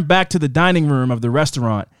Frank turned back to the dining room of the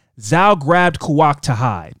restaurant, Zhao grabbed Kuwak to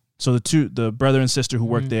hide. So the brother and sister who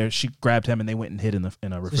worked there, she grabbed him and they went and hid in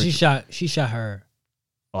a refrigerator. So she shot her.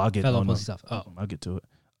 I'll get to it.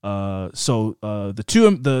 So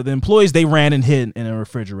the employees, they ran and hid in a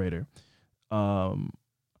refrigerator.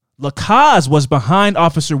 Lacaze was behind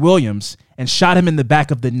Officer Williams and shot him in the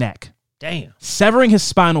back of the neck. Damn. Severing his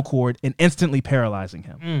spinal cord and instantly paralyzing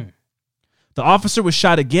him. The officer was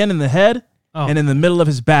shot again in the head and in the middle of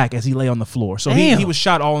his back as he lay on the floor. So he was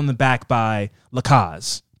shot all in the back by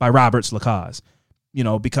Lacaze, by Roberts Lacaze. You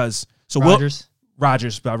know, because... Rogers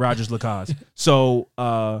Rogers Lacaze. So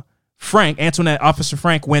Officer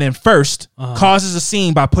Frank went in first, causes a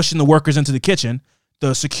scene by pushing the workers into the kitchen.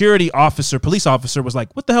 The police officer was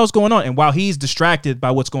like, what the hell's going on? And while he's distracted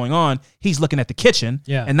by what's going on, he's looking at the kitchen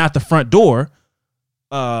and not the front door.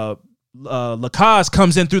 Lacaze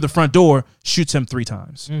comes in through the front door, shoots him 3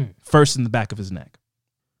 times. First in the back of his neck.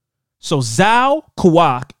 So Zhao,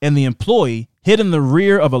 Kawak, and the employee hid in the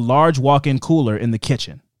rear of a large walk-in cooler in the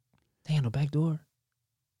kitchen. They had no back door.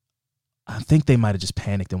 I think they might have just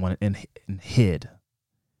panicked and hid.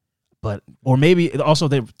 But or maybe also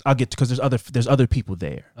I'll get because there's other people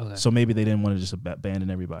there. Okay. So maybe they didn't want to just abandon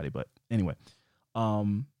everybody. But anyway,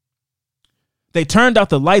 they turned out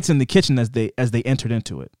the lights in the kitchen as they entered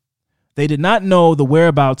into it. They did not know the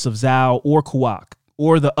whereabouts of Zhao or Kawak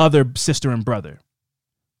or the other sister and brother,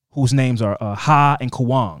 whose names are Ha and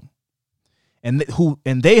Kawang, and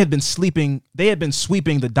they had been sweeping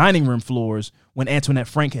the dining room floors when Antoinette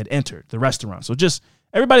Frank had entered the restaurant. So just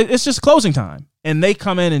everybody, it's just closing time, and they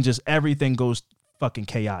come in and just everything goes fucking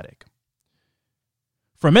chaotic.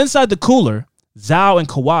 From inside the cooler, Zhao and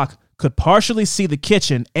Kawak could partially see the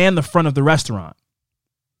kitchen and the front of the restaurant.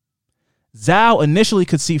 Zhao initially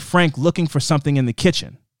could see Frank looking for something in the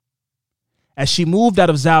kitchen. As she moved out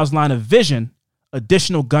of Zhao's line of vision,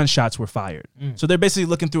 additional gunshots were fired. So they're basically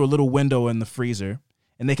looking through a little window in the freezer,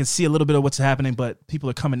 and they can see a little bit of what's happening, but people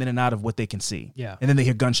are coming in and out of what they can see. Yeah. And then they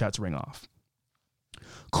hear gunshots ring off.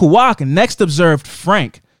 Kawak next observed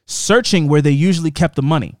Frank searching where they usually kept the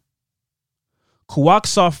money. Kawak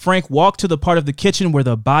saw Frank walk to the part of the kitchen where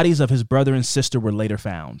the bodies of his brother and sister were later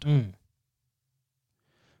found.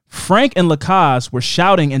 Frank and Lacaze were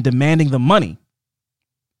shouting and demanding the money.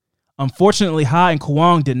 Unfortunately, Ha and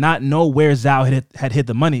Kawang did not know where Zhao had hid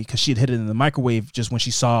the money because she had hid it in the microwave just when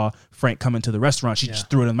she saw Frank come into the restaurant. She just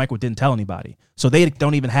threw it in the microwave, didn't tell anybody. So they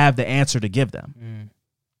don't even have the answer to give them.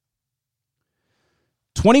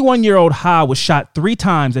 21-year-old Ha was shot 3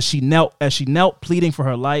 times as she knelt pleading for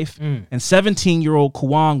her life, and 17-year-old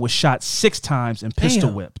Kawang was shot 6 times and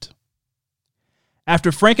pistol whipped.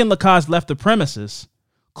 After Frank and Lacaze left the premises,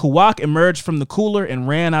 Kawak emerged from the cooler and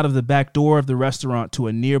ran out of the back door of the restaurant to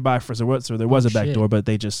a nearby. So there was a back door, but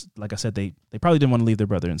they just, like I said, they probably didn't want to leave their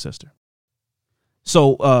brother and sister.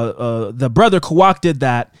 So the brother Kawak did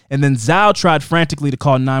that, and then Zhao tried frantically to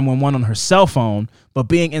call 911 on her cell phone, but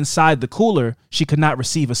being inside the cooler, she could not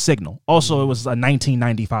receive a signal. Also, it was a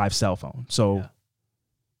 1995 cell phone, so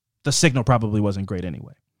the signal probably wasn't great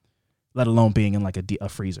anyway, let alone being in like a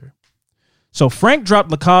freezer. So Frank dropped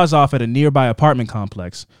Lacaze off at a nearby apartment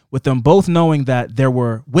complex, with them both knowing that there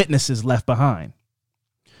were witnesses left behind.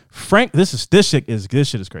 Frank, this shit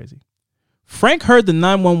is crazy. Frank heard the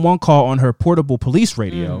 911 call on her portable police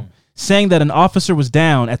radio, saying that an officer was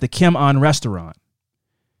down at the Kim An restaurant.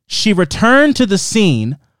 She returned to the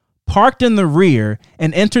scene, parked in the rear,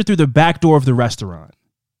 and entered through the back door of the restaurant.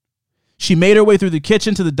 She made her way through the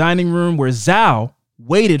kitchen to the dining room where Zhao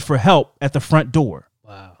waited for help at the front door.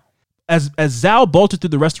 As Zhao bolted through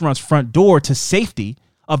the restaurant's front door to safety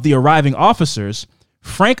of the arriving officers,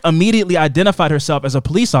 Frank immediately identified herself as a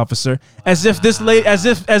police officer, as if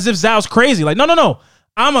Zhao's crazy. Like, no,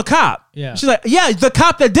 I'm a cop. Yeah. She's like, yeah, the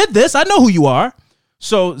cop that did this, I know who you are.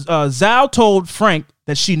 So Zhao told Frank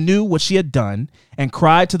that she knew what she had done and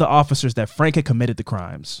cried to the officers that Frank had committed the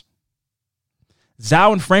crimes.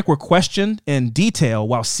 Zhao and Frank were questioned in detail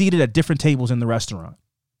while seated at different tables in the restaurant.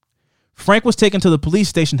 Frank was taken to the police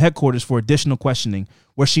station headquarters for additional questioning,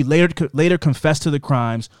 where she later confessed to the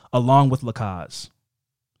crimes along with Lacaze.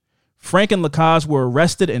 Frank and Lacaze were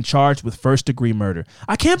arrested and charged with first-degree murder.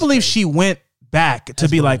 I can't believe she went back to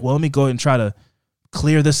be like, well, let me go and try to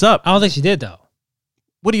clear this up. I don't think she did, though.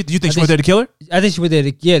 What do you think she went there to kill her? I think she went there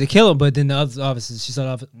to kill him, but then the other officers, she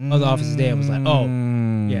saw other officers there and was like, oh,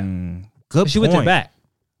 yeah. Good point. She went there back.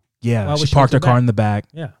 Yeah, she parked her car in the back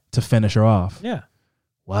to finish her off. Yeah.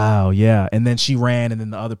 Wow, yeah. And then she ran, and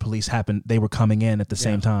then the other police happened. They were coming in at the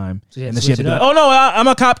same time. So and then she had to be like, oh, no, I'm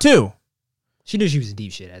a cop too. She knew she was in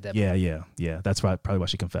deep shit at that point. Yeah. That's probably why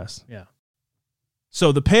she confessed. Yeah.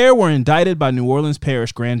 So the pair were indicted by New Orleans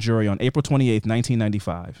Parish grand jury on April 28th,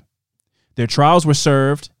 1995. Their trials were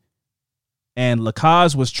served, and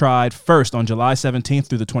Lacaze was tried first on July 17th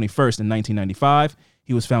through the 21st in 1995.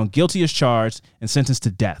 He was found guilty as charged and sentenced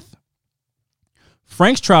to death.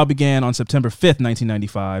 Frank's trial began on September 5th,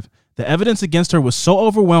 1995. The evidence against her was so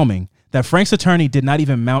overwhelming that Frank's attorney did not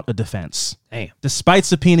even mount a defense. Damn. Despite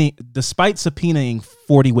subpoenaing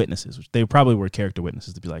 40 witnesses, which they probably were character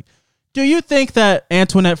witnesses, to be like, do you think that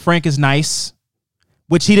Antoinette Frank is nice?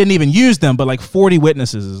 Which he didn't even use them, but like 40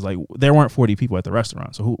 witnesses is like, there weren't 40 people at the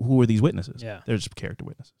restaurant. So who were these witnesses? Yeah. They're just character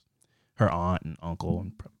witnesses. Her aunt and uncle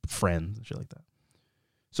and friends and shit like that.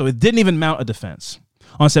 So it didn't even mount a defense.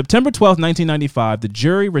 On September 12, 1995, the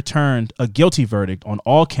jury returned a guilty verdict on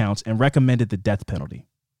all counts and recommended the death penalty.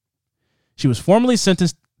 She was formally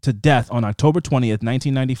sentenced to death on October 20th,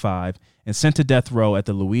 1995, and sent to death row at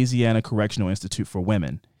the Louisiana Correctional Institute for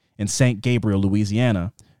Women in St. Gabriel,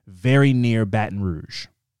 Louisiana, very near Baton Rouge.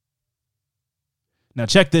 Now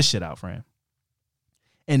check this shit out, Fran.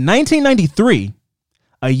 In 1993,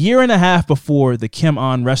 a year and a half before the Kim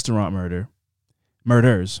On restaurant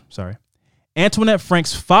murders, Antoinette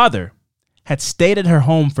Frank's father had stayed at her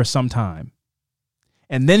home for some time,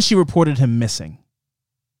 and then she reported him missing.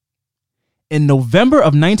 In November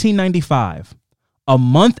of 1995, a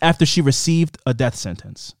month after she received a death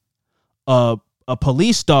sentence, a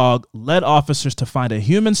police dog led officers to find a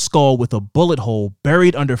human skull with a bullet hole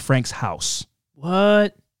buried under Frank's house.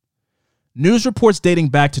 What? News reports dating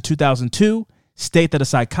back to 2002 state that a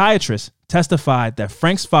psychiatrist testified that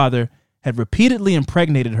Frank's father had repeatedly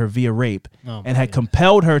impregnated her via rape and had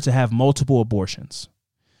compelled her to have multiple abortions.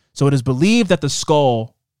 So it is believed that the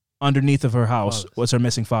skull underneath of her house was her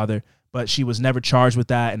missing father, but she was never charged with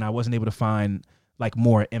that, and I wasn't able to find like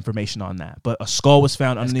more information on that. But a skull was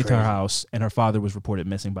found underneath her house, and her father was reported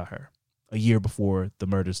missing by her a year before the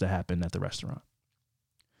murders that happened at the restaurant.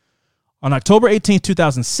 On October 18,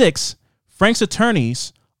 2006, Frank's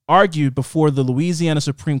attorneys argued before the Louisiana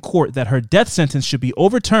Supreme Court that her death sentence should be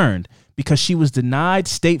overturned because she was denied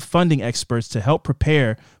state funding experts to help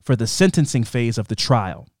prepare for the sentencing phase of the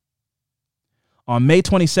trial. On May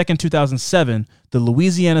 22, 2007, the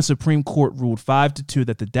Louisiana Supreme Court ruled 5-2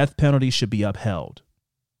 that the death penalty should be upheld.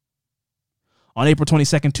 On April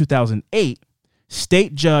 22, 2008,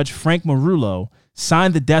 State Judge Frank Marullo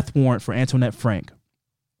signed the death warrant for Antoinette Frank.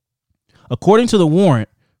 According to the warrant,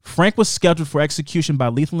 Frank was scheduled for execution by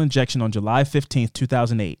lethal injection on July 15,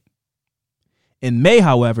 2008. In May,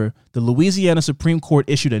 however, the Louisiana Supreme Court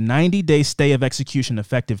issued a 90-day stay of execution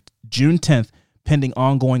effective June 10th, pending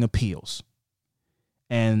ongoing appeals.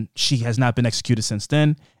 And she has not been executed since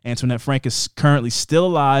then. Antoinette Frank is currently still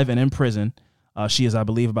alive and in prison. She is, I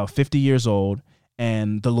believe, about 50 years old.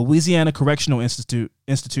 And the Louisiana Correctional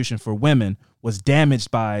Institution for Women was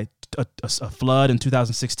damaged by a flood in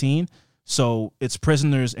 2016. So its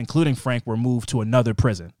prisoners, including Frank, were moved to another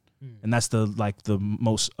prison. And that's the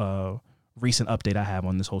most recent update I have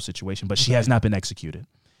on this whole situation. But she has not been executed.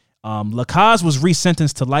 Lacaze was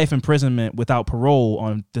resentenced to life imprisonment without parole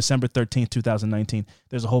on December 13th, 2019.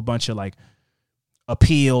 There's a whole bunch of like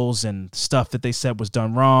appeals and stuff that they said was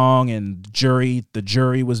done wrong, and the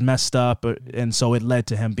jury was messed up, and so it led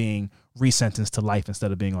to him being resentenced to life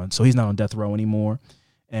instead of being on. So he's not on death row anymore,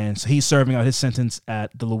 and so he's serving out his sentence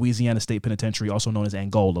at the Louisiana State Penitentiary, also known as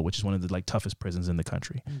Angola, which is one of the like toughest prisons in the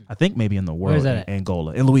country. I think maybe in the world. Where's that at?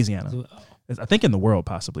 Angola, in Louisiana. I think in the world,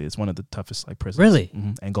 possibly. It's one of the toughest like prisons. Really?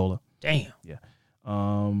 Angola. Damn. Yeah.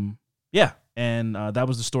 Yeah. And that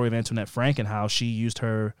was the story of Antoinette Frank and how she used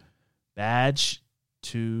her badge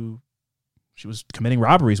she was committing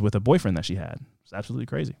robberies with a boyfriend that she had. It's absolutely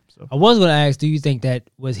crazy. So I was going to ask, do you think that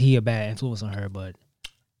was he a bad influence on her? But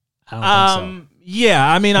I don't think so.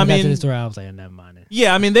 Yeah. I mean, the story, I was like, never mind.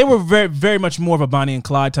 Yeah. I mean, they were very, very much more of a Bonnie and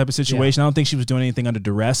Clyde type of situation. Yeah. I don't think she was doing anything under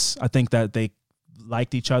duress. I think that they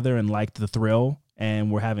liked each other and liked the thrill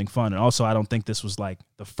and were having fun. And also, I don't think this was like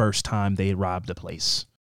the first time they robbed a place.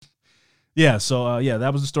 Yeah. So,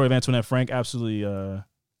 that was the story of Antoinette Frank. Absolutely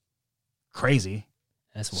crazy.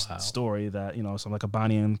 That's wild. Story that, something like a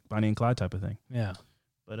Bonnie and Clyde type of thing. Yeah.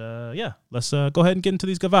 But, let's go ahead and get into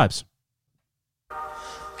these good vibes.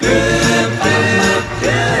 Good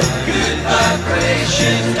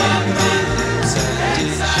vibration.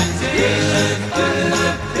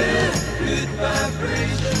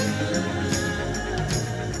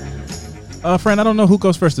 Friend, I don't know who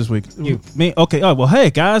goes first this week. You. Me? Okay. Oh, well, hey,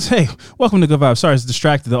 guys. Hey, welcome to Good Vibes. Sorry, it's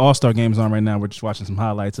distracted. The All-Star Game is on right now. We're just watching some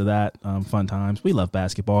highlights of that. Fun times. We love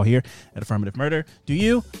basketball here at Affirmative Murder. Do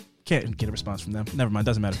you? Can't get a response from them. Never mind.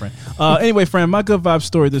 Doesn't matter, friend. Anyway, friend, my Good Vibes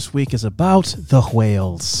story this week is about the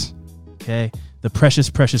whales. Okay? The precious,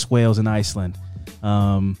 precious whales in Iceland.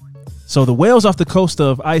 So the whales off the coast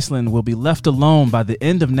of Iceland will be left alone by the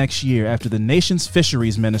end of next year after the nation's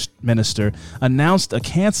fisheries minister announced a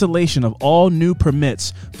cancellation of all new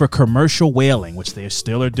permits for commercial whaling, which they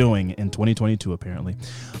still are doing in 2022, apparently.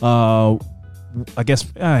 I guess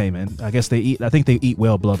they eat. I think they eat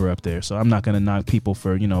whale blubber up there. So I'm not going to knock people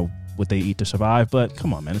for, what they eat to survive. But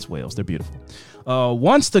come on, man, it's whales. They're beautiful.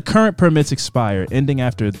 Once the current permits expire, ending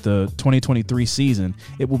after the 2023 season,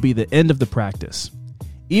 it will be the end of the practice.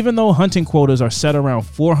 Even though hunting quotas are set around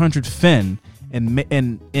 400 fin and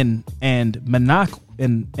minke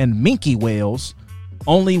whales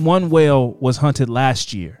Only one whale was hunted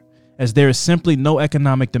last year, as there is simply no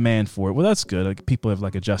economic demand for it. Well, that's good. Like, people have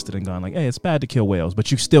like adjusted and gone like, hey, it's bad to kill whales,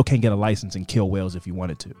 but you still can't get a license and kill whales if you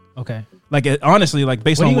wanted to. Okay. Like, honestly, like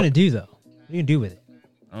based what on are you going to do though? What are you going to do with it?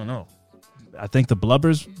 I don't know. I think the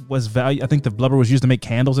blubbers was value. I think the blubber was used to make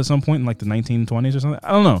candles at some point in like the 1920s or something.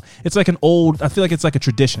 I don't know. It's like an old. I feel like it's like a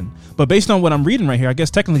tradition. But based on what I'm reading right here, I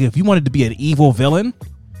guess technically, if you wanted to be an evil villain,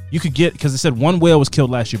 you could get, because it said one whale was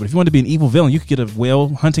killed last year. But if you wanted to be an evil villain, you could get a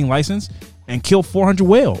whale hunting license and kill 400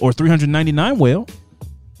 whale or 399 whale,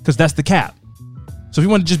 because that's the cap. So if you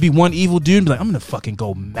want to just be one evil dude and be like, I'm gonna fucking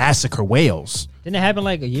go massacre whales. Didn't it happen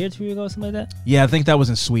like a year or 2 years ago or something like that? Yeah, I think that was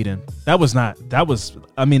in Sweden. That was not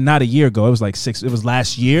a year ago. It was like it was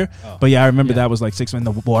last year. Oh. But yeah, I remember that was like 6 when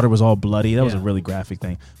the water was all bloody. That was a really graphic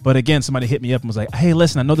thing. But again, somebody hit me up and was like, hey,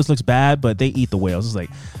 listen, I know this looks bad, but they eat the whales. It's like,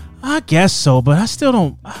 I guess so, but I still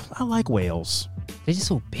don't. I like whales. They're just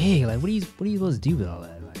so big. Like, what are you supposed to do with all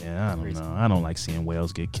that? Like, yeah, I don't know. I don't like seeing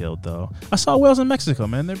whales get killed, though. I saw whales in Mexico,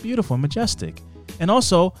 man. They're beautiful and majestic. And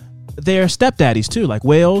also, they're stepdaddies, too. Like,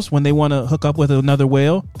 whales, when they want to hook up with another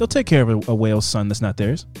whale, they'll take care of a whale's son that's not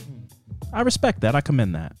theirs. I respect that. I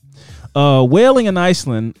commend that. Whaling in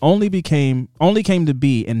Iceland only came to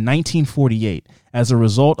be in 1948 as a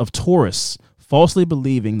result of tourists falsely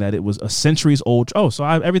believing that it was a centuries old.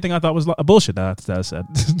 Everything I thought was bullshit that I said.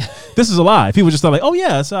 This is a lie. People just thought like, oh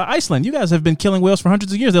yeah, it's Iceland. You guys have been killing whales for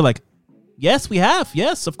hundreds of years. They're like, yes, we have.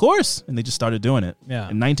 Yes, of course. And they just started doing it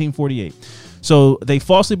in 1948. So they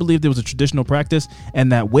falsely believed it was a traditional practice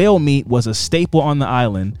and that whale meat was a staple on the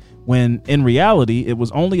island, when in reality, it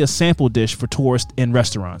was only a sample dish for tourists in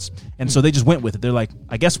restaurants. And so they just went with it. They're like,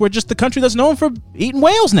 I guess we're just the country that's known for eating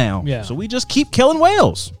whales now. Yeah. So we just keep killing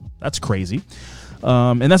whales. That's crazy.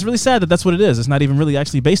 And that's really sad that that's what it is. It's not even really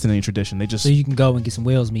actually based in any tradition. They just... So you can go and get some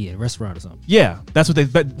whale's meat at a restaurant or something. Yeah, that's what they...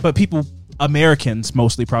 But people, Americans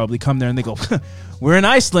mostly probably come there and they go, we're in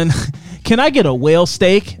Iceland. Can I get a whale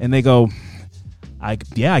steak? And they go, I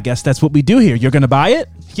guess that's what we do here. You're going to buy it?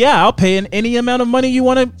 Yeah, I'll pay any amount of money you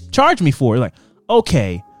want to charge me for. Like,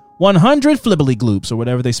 okay, 100 flibbly gloops or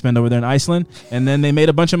whatever they spend over there in Iceland. And then they made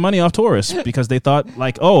a bunch of money off tourists because they thought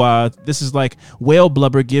like, this is like whale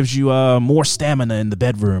blubber gives you more stamina in the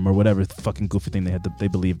bedroom or whatever fucking goofy thing they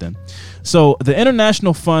believed in. So the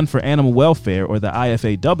International Fund for Animal Welfare, or the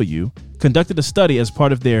IFAW, conducted a study as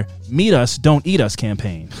part of their Meet Us, Don't Eat Us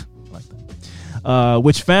campaign.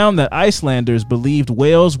 Which found that Icelanders believed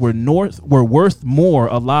whales were worth more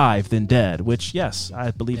alive than dead, which, yes, I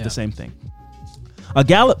believe the same thing. A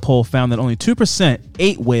Gallup poll found that only 2%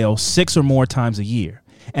 ate whales 6 or more times a year,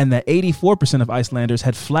 and that 84% of Icelanders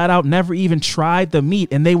had flat out never even tried the meat,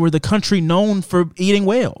 and they were the country known for eating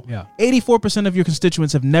whale. Yeah. 84% of your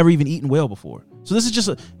constituents have never even eaten whale before. So this is just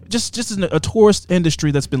a tourist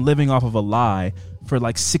industry that's been living off of a lie for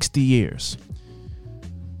like 60 years.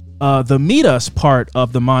 The Meet Us part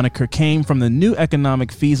of the moniker came from the new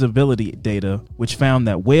economic feasibility data, which found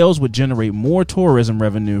that whales would generate more tourism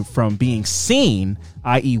revenue from being seen,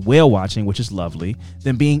 i.e. whale watching, which is lovely,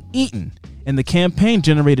 than being eaten. And the campaign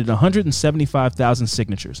generated 175,000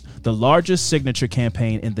 signatures, the largest signature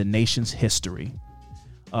campaign in the nation's history.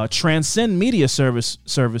 Transcend Media Service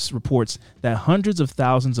reports that hundreds of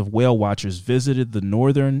thousands of whale watchers visited the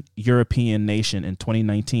northern European nation in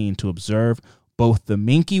 2019 to observe both the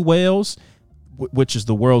minke whales, which is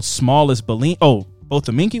the world's smallest baleen. Both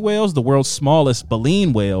the minke whales, the world's smallest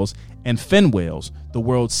baleen whales, and fin whales, the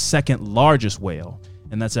world's second largest whale.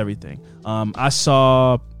 And that's everything. I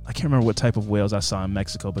can't remember what type of whales I saw in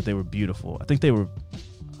Mexico, but they were beautiful. I think they were,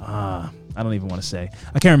 I don't even want to say.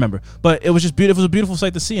 I can't remember. But it was just beautiful. It was a beautiful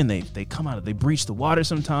sight to see. And they come out, they breach the water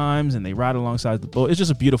sometimes, and they ride alongside the boat. It's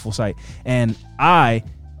just a beautiful sight. And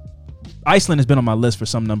Iceland has been on my list for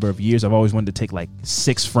some number of years. I've always wanted to take like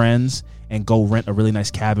 6 friends and go rent a really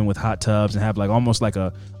nice cabin with hot tubs and have like almost like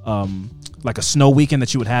a snow weekend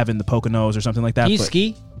that you would have in the Poconos or something like that. Can you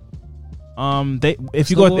ski? If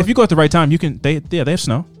you go at the right time, you can. They have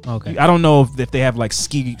snow. Okay. I don't know if they have like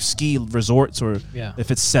ski resorts or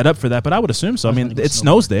if it's set up for that, but I would assume so. I mean, it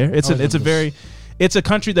snows there. It's a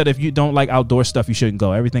country that if you don't like outdoor stuff, you shouldn't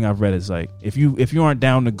go. Everything I've read is like if you aren't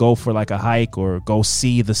down to go for like a hike or go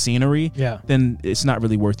see the scenery, then it's not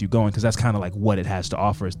really worth you going, because that's kind of like what it has to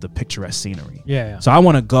offer is the picturesque scenery. Yeah. So I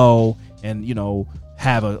want to go and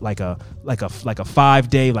have a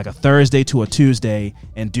 5-day, like a Thursday to a Tuesday,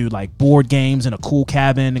 and do like board games in a cool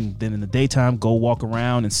cabin, and then in the daytime go walk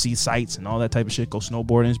around and see sights and all that type of shit, go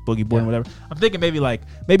snowboarding, boogie boarding, whatever. I'm thinking maybe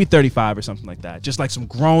 35 or something like that. Just like some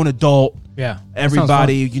grown adult. Yeah.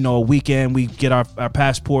 Everybody, a weekend, we get our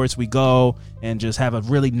passports, we go and just have a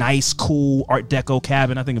really nice, cool Art Deco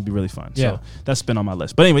cabin. I think it'd be really fun. Yeah. So that's been on my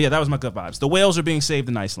list. But anyway, yeah, that was my good vibes. The whales are being saved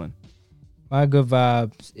in Iceland. My good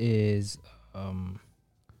vibes is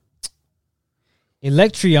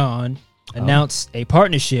Electreon announced a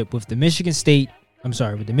partnership with the Michigan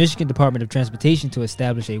Department of Transportation to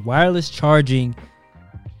establish a wireless charging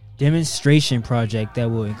demonstration project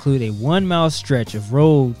that will include a 1-mile stretch of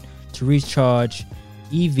road to recharge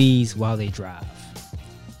EVs while they drive.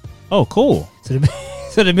 Oh, cool. So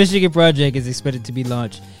the Michigan project is expected to be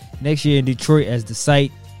launched next year in Detroit at the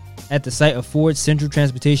site of Ford's Central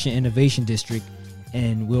Transportation Innovation District,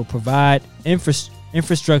 and will provide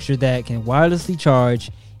infrastructure that can wirelessly charge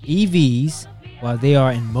EVs while they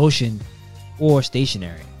are in motion or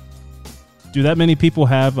stationary. Do that many people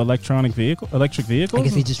have electric vehicles? I guess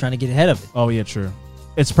they're just trying to get ahead of it. Oh, yeah, true.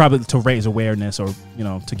 It's probably to raise awareness or,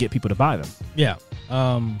 to get people to buy them. Yeah.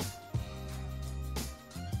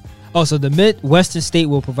 So the Midwestern state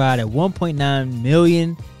will provide a $1.9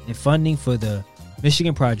 million in funding for the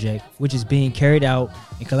Michigan project, which is being carried out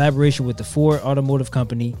in collaboration with the Ford Automotive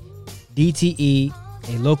Company, DTE,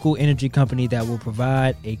 a local energy company that will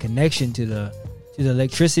provide a connection to the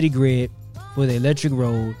electricity grid for the electric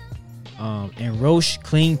road, and Roche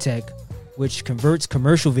Clean Tech, which converts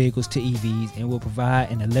commercial vehicles to EVs and will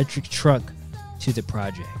provide an electric truck to the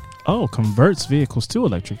project. Oh, converts vehicles to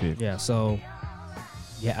electric vehicles. Yeah, so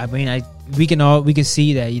yeah, I mean, we can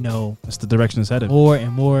see that, that's the direction it's headed. More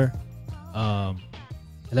and more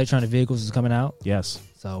electronic vehicles is coming out. Yes.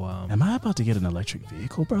 So am I about to get an electric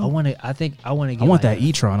vehicle, bro? I want that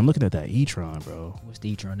e-tron. I'm looking at that e-tron, bro. What's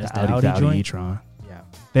the e-tron? That's the Audi joint? e-tron. Yeah.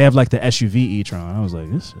 They have like the SUV e-tron. I was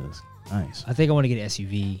like, this is nice. I think I want to get an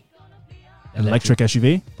SUV. Electric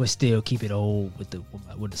SUV? But still keep it old with the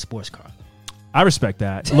sports car. I respect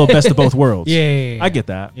that. A little best of both worlds. Yeah. I get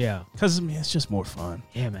that. Yeah. Because, it's just more fun.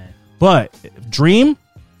 Yeah, man. But dream,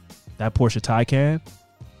 that Porsche Taycan,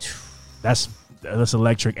 that's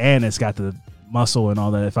electric, and it's got the muscle and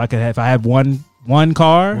all that. If I had one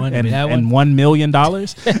car and $1 million,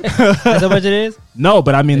 that's how much it is. No,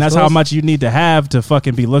 but I mean that's how much you need to have to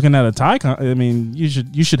fucking be looking at a Taycan. I mean,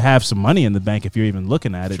 you should have some money in the bank if you're even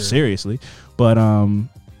looking at it seriously. But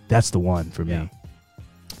that's the one for me. Yeah.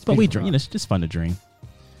 But we dream. It's just fun to dream.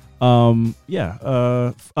 Us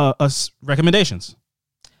recommendations.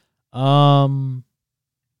 I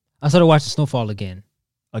started watching Snowfall again.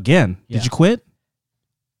 Again? Yeah. Did you quit?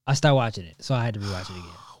 I started watching it, so I had to rewatch it again.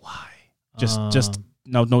 Why? Just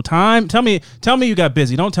no time. Tell me you got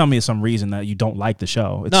busy. Don't tell me it's some reason that you don't like the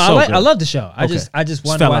show. It's I love the show. I just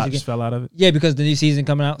wanted to watch it again. Just fell out of it. Yeah, because the new season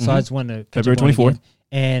coming out, so I just wanted to catch February 24th.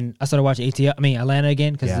 And I started watching Atlanta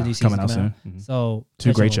again because the new season coming out soon. Mm-hmm. So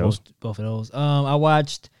two great shows. Both of those. I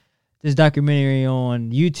watched this documentary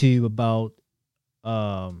on YouTube about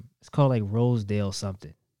it's called like Rosedale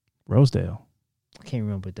something. Rosedale. I can't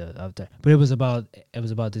remember but it was about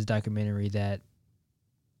this documentary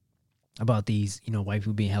about these white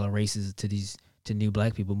people being hella racist to new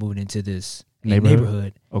black people moving into this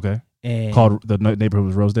neighborhood. Okay. And called the neighborhood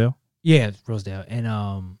was Rosedale. Yeah, Rosedale,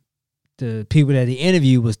 and the people that they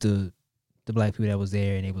interviewed was the black people that was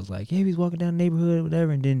there, and they was like, yeah, he was walking down the neighborhood or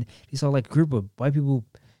whatever, and then he saw like a group of white people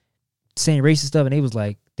saying racist stuff, and they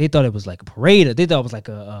thought it was like a parade, or they thought it was like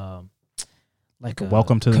a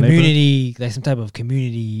welcome to the community, like some type of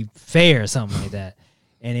community fair or something like that.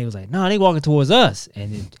 And they was like, no, they walking towards us,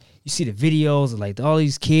 and then you see the videos of like all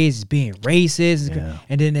these kids being racist,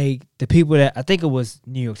 and then the people that I think it was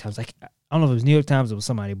New York Times, like I don't know if it was New York Times or was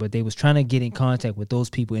somebody, but they was trying to get in contact with those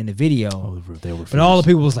people in the video. Oh, they were. But all the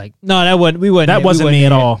people was like, no, that wasn't me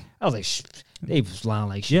at all. I was like, they was lying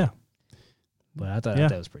like shit. Yeah. But I thought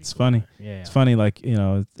that was pretty. It's cool. funny. Yeah. It's funny, like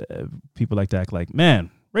people like to act like,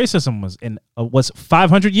 man, racism was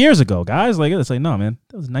 500 years ago, guys. Like it's like, no, man,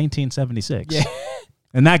 that was 1976. Yeah.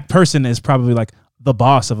 And that person is probably like the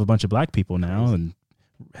boss of a bunch of black people now, and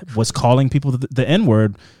was calling people the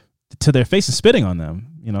N-word to their face and spitting on them,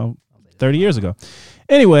 30 years ago.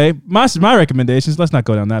 Anyway, my recommendations, let's not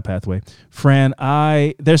go down that pathway. Fran,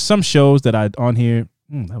 there's some shows that on here,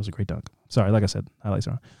 that was a great dunk. Sorry, like I said, highlights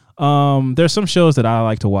are on. There's some shows that I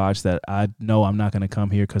like to watch that I know I'm not going to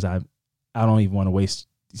come here because I don't even want to waste.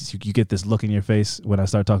 You get this look in your face when I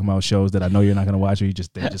start talking about shows that I know you're not going to watch, or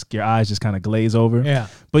your eyes just kind of glaze over. Yeah.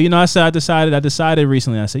 But I decided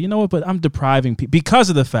recently, I said, you know what, but I'm depriving people because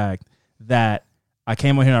of the fact that I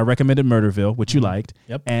came on here and I recommended Murderville, which you liked.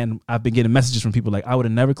 Yep. And I've been getting messages from people like, I would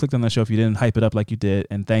have never clicked on that show if you didn't hype it up like you did.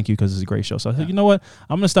 And thank you, because it's a great show. So I said, you know what?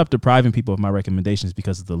 I'm going to stop depriving people of my recommendations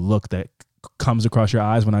because of the look that comes across your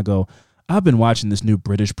eyes when I go, I've been watching this new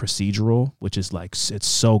British procedural, which is like, it's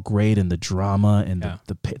so great in the drama and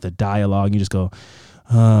the dialogue. You just go,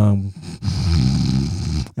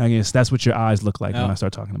 I guess that's what your eyes look like when I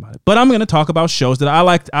start talking about it. But I'm going to talk about shows that I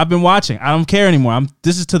liked. I've been watching. I don't care anymore.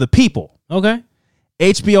 This is to the people. Okay.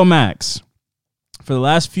 HBO Max. For the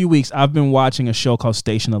last few weeks, I've been watching a show called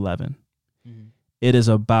Station 11. Mm-hmm.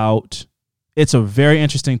 It's a very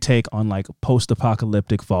interesting take on like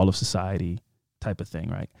post-apocalyptic fall of society type of thing,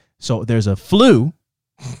 right? So there's a flu,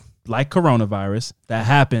 like coronavirus, that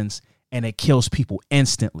happens and it kills people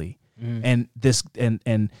instantly. And this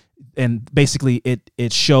and basically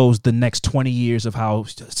it shows the next 20 years of how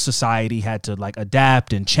society had to like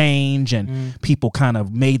adapt and change, and people kind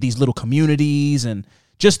of made these little communities, and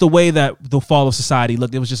just the way that the fall of society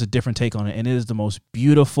looked. It was just a different take on it, and it is the most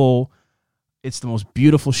beautiful. It's the most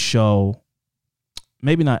beautiful show,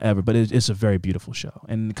 maybe not ever, but it's a very beautiful show.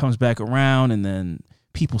 And it comes back around, and then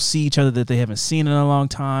people see each other that they haven't seen in a long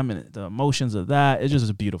time, and the emotions of that. It's just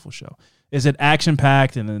a beautiful show. Is it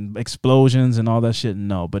action-packed and then explosions and all that shit?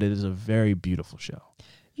 No, but it is a very beautiful show.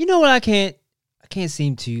 You know what I can't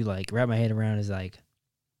seem to like wrap my head around is like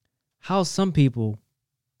how some people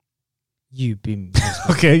you've been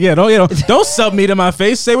okay, yeah, don't sub me to my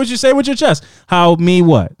face. Say what you say with your chest. How me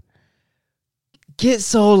what? Get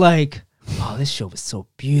so like, oh, this show was so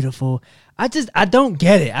beautiful. I don't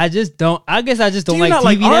get it. I guess I just don't like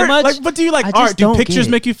TV that much. Like, but do you like art? Do pictures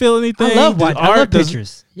make you feel anything? I love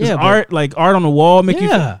pictures. Does art on the wall make you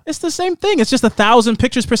feel? It's the same thing. It's just 1,000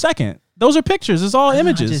 pictures per second. Those are pictures. It's all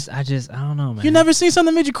images. I don't know, man. You never seen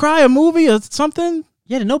something that made you cry? A movie or something?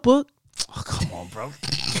 Yeah, The Notebook. Oh, come on, bro.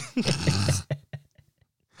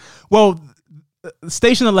 Well,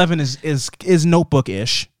 Station 11 is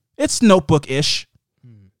Notebook-ish. It's Notebook-ish.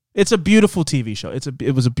 It's a beautiful TV show.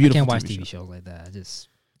 It was a beautiful. I can't watch TV shows like that.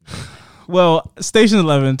 Well, Station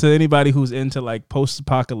 11, to anybody who's into like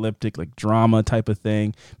post-apocalyptic like drama type of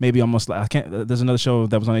thing, maybe almost like there's another show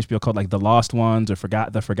that was on HBO called like The Lost Ones or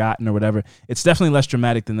The Forgotten or whatever. It's definitely less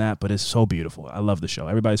dramatic than that, but it's so beautiful. I love the show.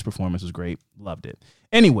 Everybody's performance was great. Loved it.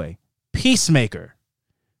 Anyway, Peacemaker.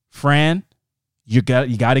 Fran, you got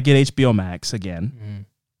to get HBO Max again.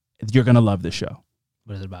 You're gonna love this show.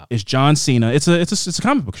 What is it about? It's John Cena. It's a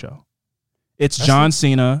comic book show. It's John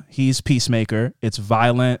Cena. He's Peacemaker. It's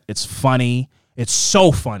violent. It's funny. It's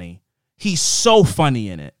so funny. He's so funny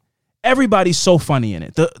in it. Everybody's so funny in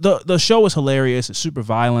it. The show is hilarious. It's super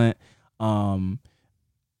violent.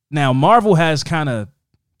 Now Marvel has kind of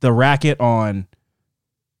the racket on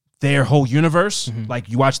their whole universe. Mm-hmm. Like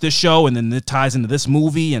you watch this show and then it ties into this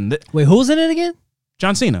movie. And wait, who's in it again?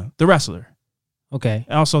 John Cena, the wrestler. Okay.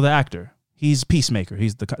 And also the actor. He's Peacemaker.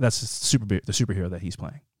 That's the superhero that he's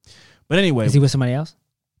playing. But anyway, is he with somebody else?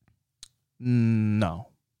 No,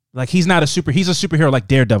 like he's not he's a superhero like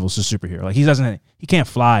Daredevil's a superhero. Like he can't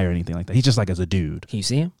fly or anything like that. He's just like as a dude. Can you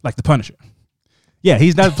see him? Like the Punisher. Yeah,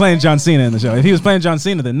 he's not playing John Cena in the show. If he was playing John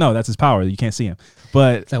Cena, then no, that's his power. You can't see him.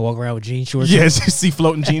 But it's like walk around with jean shorts. Yes, you see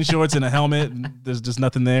floating jean shorts and a helmet. And there's just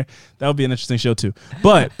nothing there. That would be an interesting show too.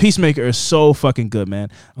 But Peacemaker is so fucking good, man.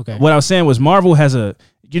 Okay. What I was saying was Marvel has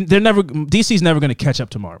DC's never going to catch up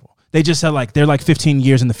to Marvel. They just said like they're like 15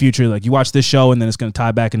 years in the future. Like you watch this show and then it's going to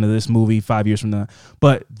tie back into this movie 5 years from now.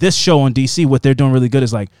 But this show on DC, what they're doing really good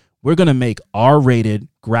is like we're going to make R-rated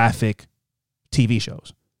graphic TV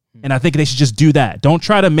shows. And I think they should just do that. Don't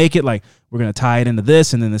try to make it like we're going to tie it into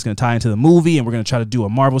this and then it's going to tie into the movie and we're going to try to do a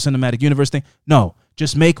Marvel Cinematic Universe thing. No,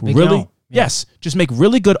 just make really just make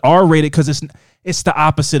really good R-rated, because it's the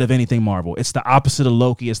opposite of anything Marvel. It's the opposite of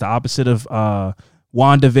Loki. It's the opposite of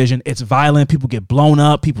WandaVision. It's violent. People get blown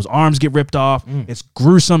up. People's arms get ripped off. It's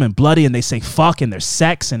gruesome and bloody, and they say fuck and there's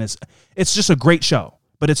sex, and it's just a great show.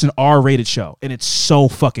 But it's an R-rated show, and it's so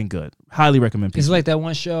fucking good. Highly recommend. It's like that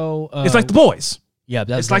one show. It's like The Boys. Yeah,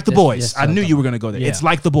 it's like The Boys. I knew you were gonna go there. Yeah. It's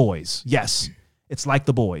like The Boys. Yes, it's like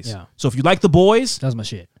The Boys. Yeah. So if you like The Boys, that's my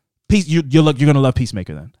shit. You're gonna love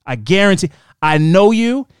Peacemaker. Then I guarantee. I know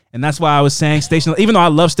you. And that's why I was saying Station, even though I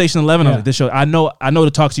love Station 11, I was like, this show, I know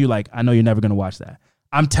to talk to you like, I know you're never going to watch that.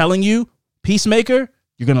 I'm telling you, Peacemaker,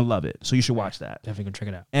 you're going to love it. So you should watch that. Definitely going to check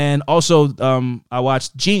it out. And also, I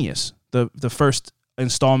watched Genius, the first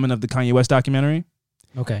installment of the Kanye West documentary.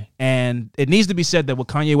 Okay. And it needs to be said that what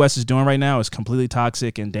Kanye West is doing right now is completely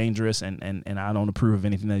toxic and dangerous, and I don't approve of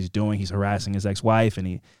anything that he's doing. He's harassing his ex-wife, and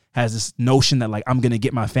he has this notion that, like, I'm going to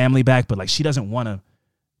get my family back, but, like, she doesn't want to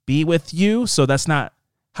be with you, so that's not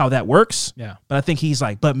how that works. Yeah. But I think he's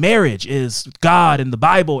like, but marriage is God and the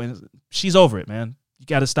Bible, and she's over it, man. You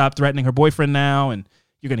got to stop threatening her boyfriend now, and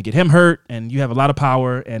you're going to get him hurt, and you have a lot of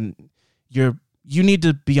power, and you need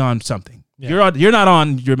to be on something. Yeah. You're not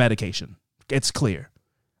on your medication. It's clear.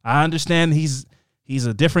 I understand he's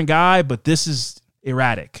a different guy, but this is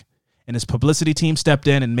erratic. And his publicity team stepped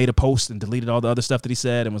in and made a post and deleted all the other stuff that he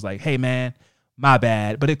said and was like, hey, man, my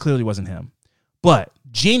bad. But it clearly wasn't him. But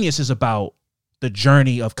Genius is about the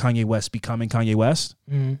journey of Kanye West becoming Kanye West.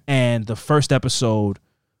 Mm-hmm. And the first episode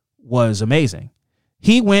was amazing.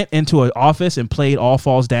 He went into an office and played All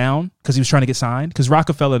Falls Down because he was trying to get signed because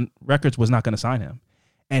Rockefeller Records was not going to sign him.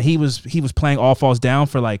 And he was playing All Falls Down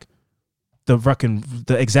for like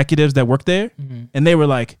the executives that worked there. Mm-hmm. And they were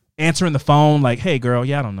like answering the phone like, hey, girl,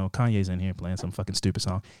 yeah, I don't know. Kanye's in here playing some fucking stupid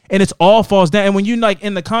song. And it's All Falls Down. And when you like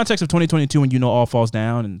in the context of 2022 when you know All Falls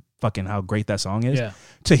Down and fucking how great that song is,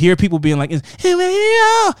 to hear people being like, here we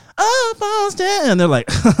are, All Falls Down. And they're like,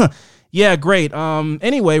 yeah, great.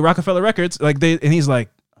 Anyway, Rockefeller Records, and he's like,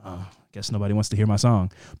 oh, guess nobody wants to hear my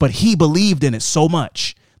song. But he believed in it so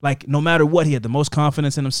much. Like, no matter what, he had the most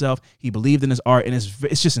confidence in himself. He believed in his art, and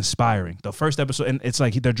it's just inspiring. The first episode, and it's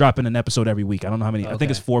like they're dropping an episode every week. I don't know how many. Okay. I think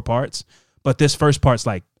it's 4 parts, but this first part's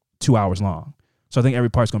like 2 hours long. So I think every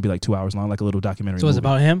part's going to be like 2 hours long, like a little documentary. So it's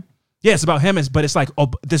about him? Yeah, it's about him. But it's like,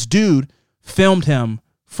 this dude filmed him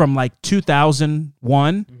from like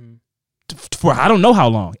 2001 for I don't know how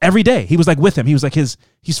long. Every day. He was like with him. He was like he's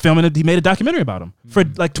filming it. He made a documentary about him for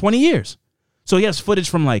like 20 years. So he has footage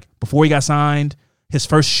from like before he got signed, his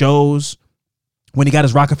first shows, when he got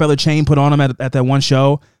his Rockefeller chain put on him at that one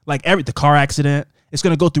show, like the car accident. It's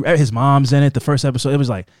going to go through, his mom's in it. The first episode, it was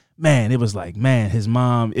like, man, his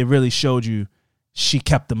mom, it really showed you she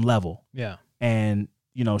kept them level. Yeah. And,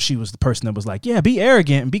 you know, she was the person that was like, yeah, be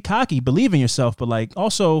arrogant and be cocky, believe in yourself, but like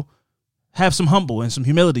also have some humble and some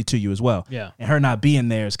humility to you as well. Yeah. And her not being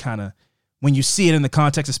there is kind of, when you see it in the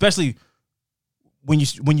context, especially when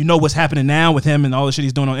you know what's happening now with him and all the shit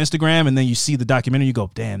he's doing on Instagram, and then you see the documentary, you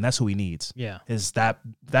go, damn, that's who he needs. Yeah. Is that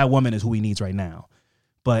woman is who he needs right now.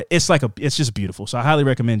 But it's just beautiful. So I highly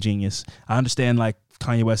recommend Genius. I understand like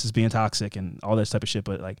Kanye West is being toxic and all that type of shit,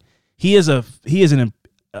 but like he is a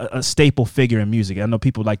staple figure in music. I know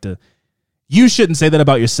people like to, you shouldn't say that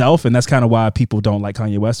about yourself, and that's kind of why people don't like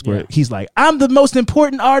Kanye West, where he's like, I'm the most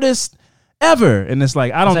important artist ever. And it's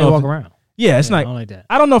like, I don't know. Walk around. Yeah, it's I like, don't like that.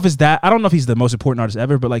 I don't know if it's that. I don't know if he's the most important artist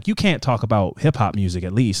ever, but like you can't talk about hip hop music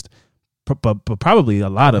at least, but probably a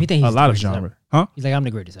lot of genre. Huh? He's like, I'm the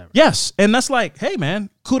greatest ever. Yes, and that's like, hey man,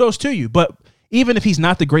 kudos to you. But even if he's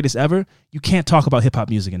not the greatest ever, you can't talk about hip hop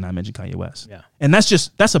music and not mention Kanye West. Yeah, and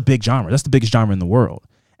that's a big genre. That's the biggest genre in the world.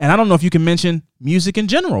 And I don't know if you can mention music in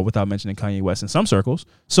general without mentioning Kanye West in some circles.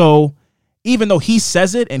 So even though he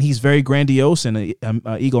says it and he's very grandiose and a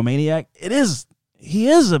egomaniac, he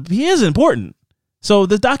is important. So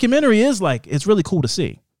the documentary is like, it's really cool to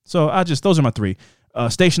see. So those are my 3.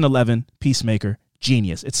 Station 11, Peacemaker,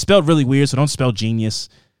 Genius. It's spelled really weird, so don't spell genius.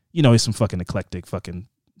 You know, he's some fucking eclectic fucking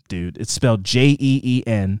dude. It's spelled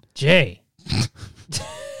Jeen. J.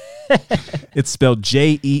 It's spelled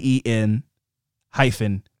Jeen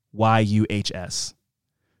 -YUHS.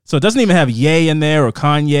 So it doesn't even have Ye in there or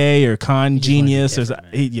Kanye or Genius.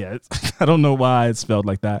 I don't know why it's spelled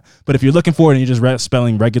like that. But if you're looking for it and you're just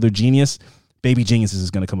spelling regular genius, Baby Geniuses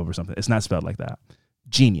is going to come up or something. It's not spelled like that.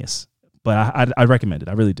 Genius. But I recommend it.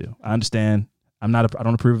 I really do. I understand. I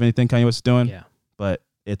don't approve of anything Kanye West is doing. Yeah. But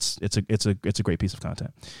it's a great piece of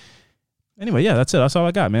content. Anyway, yeah, that's it. That's all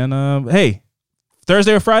I got, man. Hey,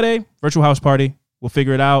 Thursday or Friday, virtual house party. We'll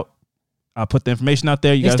figure it out. I'll put the information out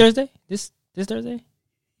there. Thursday? This Thursday?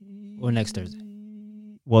 Or next Thursday?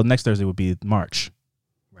 Well, next Thursday would be March.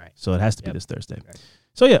 Right. So it has to be this Thursday. Right.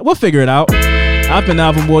 So yeah, we'll figure it out. I've been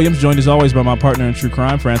Alvin Williams, joined as always by my partner in true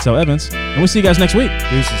crime, Francel Evans. And we'll see you guys next week.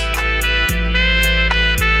 Deuces.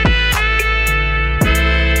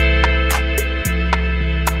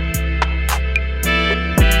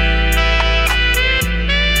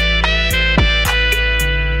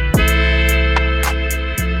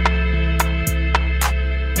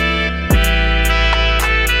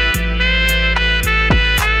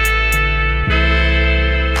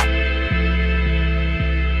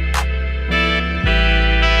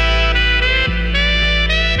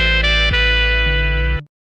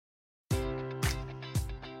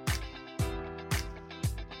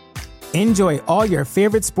 Enjoy all your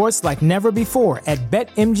favorite sports like never before at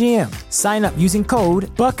BetMGM. Sign up using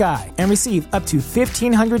code Buckeye and receive up to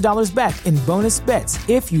 $1,500 back in bonus bets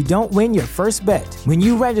if you don't win your first bet. When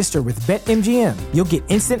you register with BetMGM, you'll get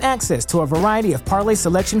instant access to a variety of parlay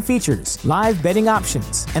selection features, live betting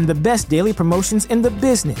options, and the best daily promotions in the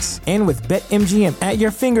business. And with BetMGM at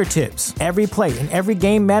your fingertips, every play and every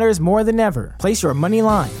game matters more than ever. Place your money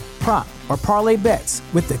line, prop, or parlay bets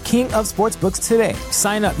with the king of sportsbooks today.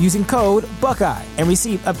 Sign up using code Buckeye and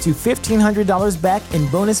receive up to $1,500 back in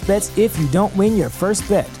bonus bets if you don't win your first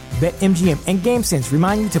bet. BetMGM and GameSense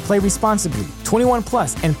remind you to play responsibly. 21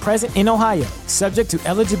 plus and present in Ohio, subject to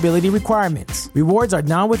eligibility requirements. Rewards are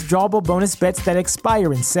non-withdrawable bonus bets that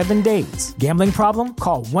expire in 7 days. Gambling problem?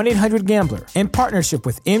 Call 1-800-GAMBLER in partnership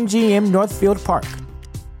with MGM Northfield Park.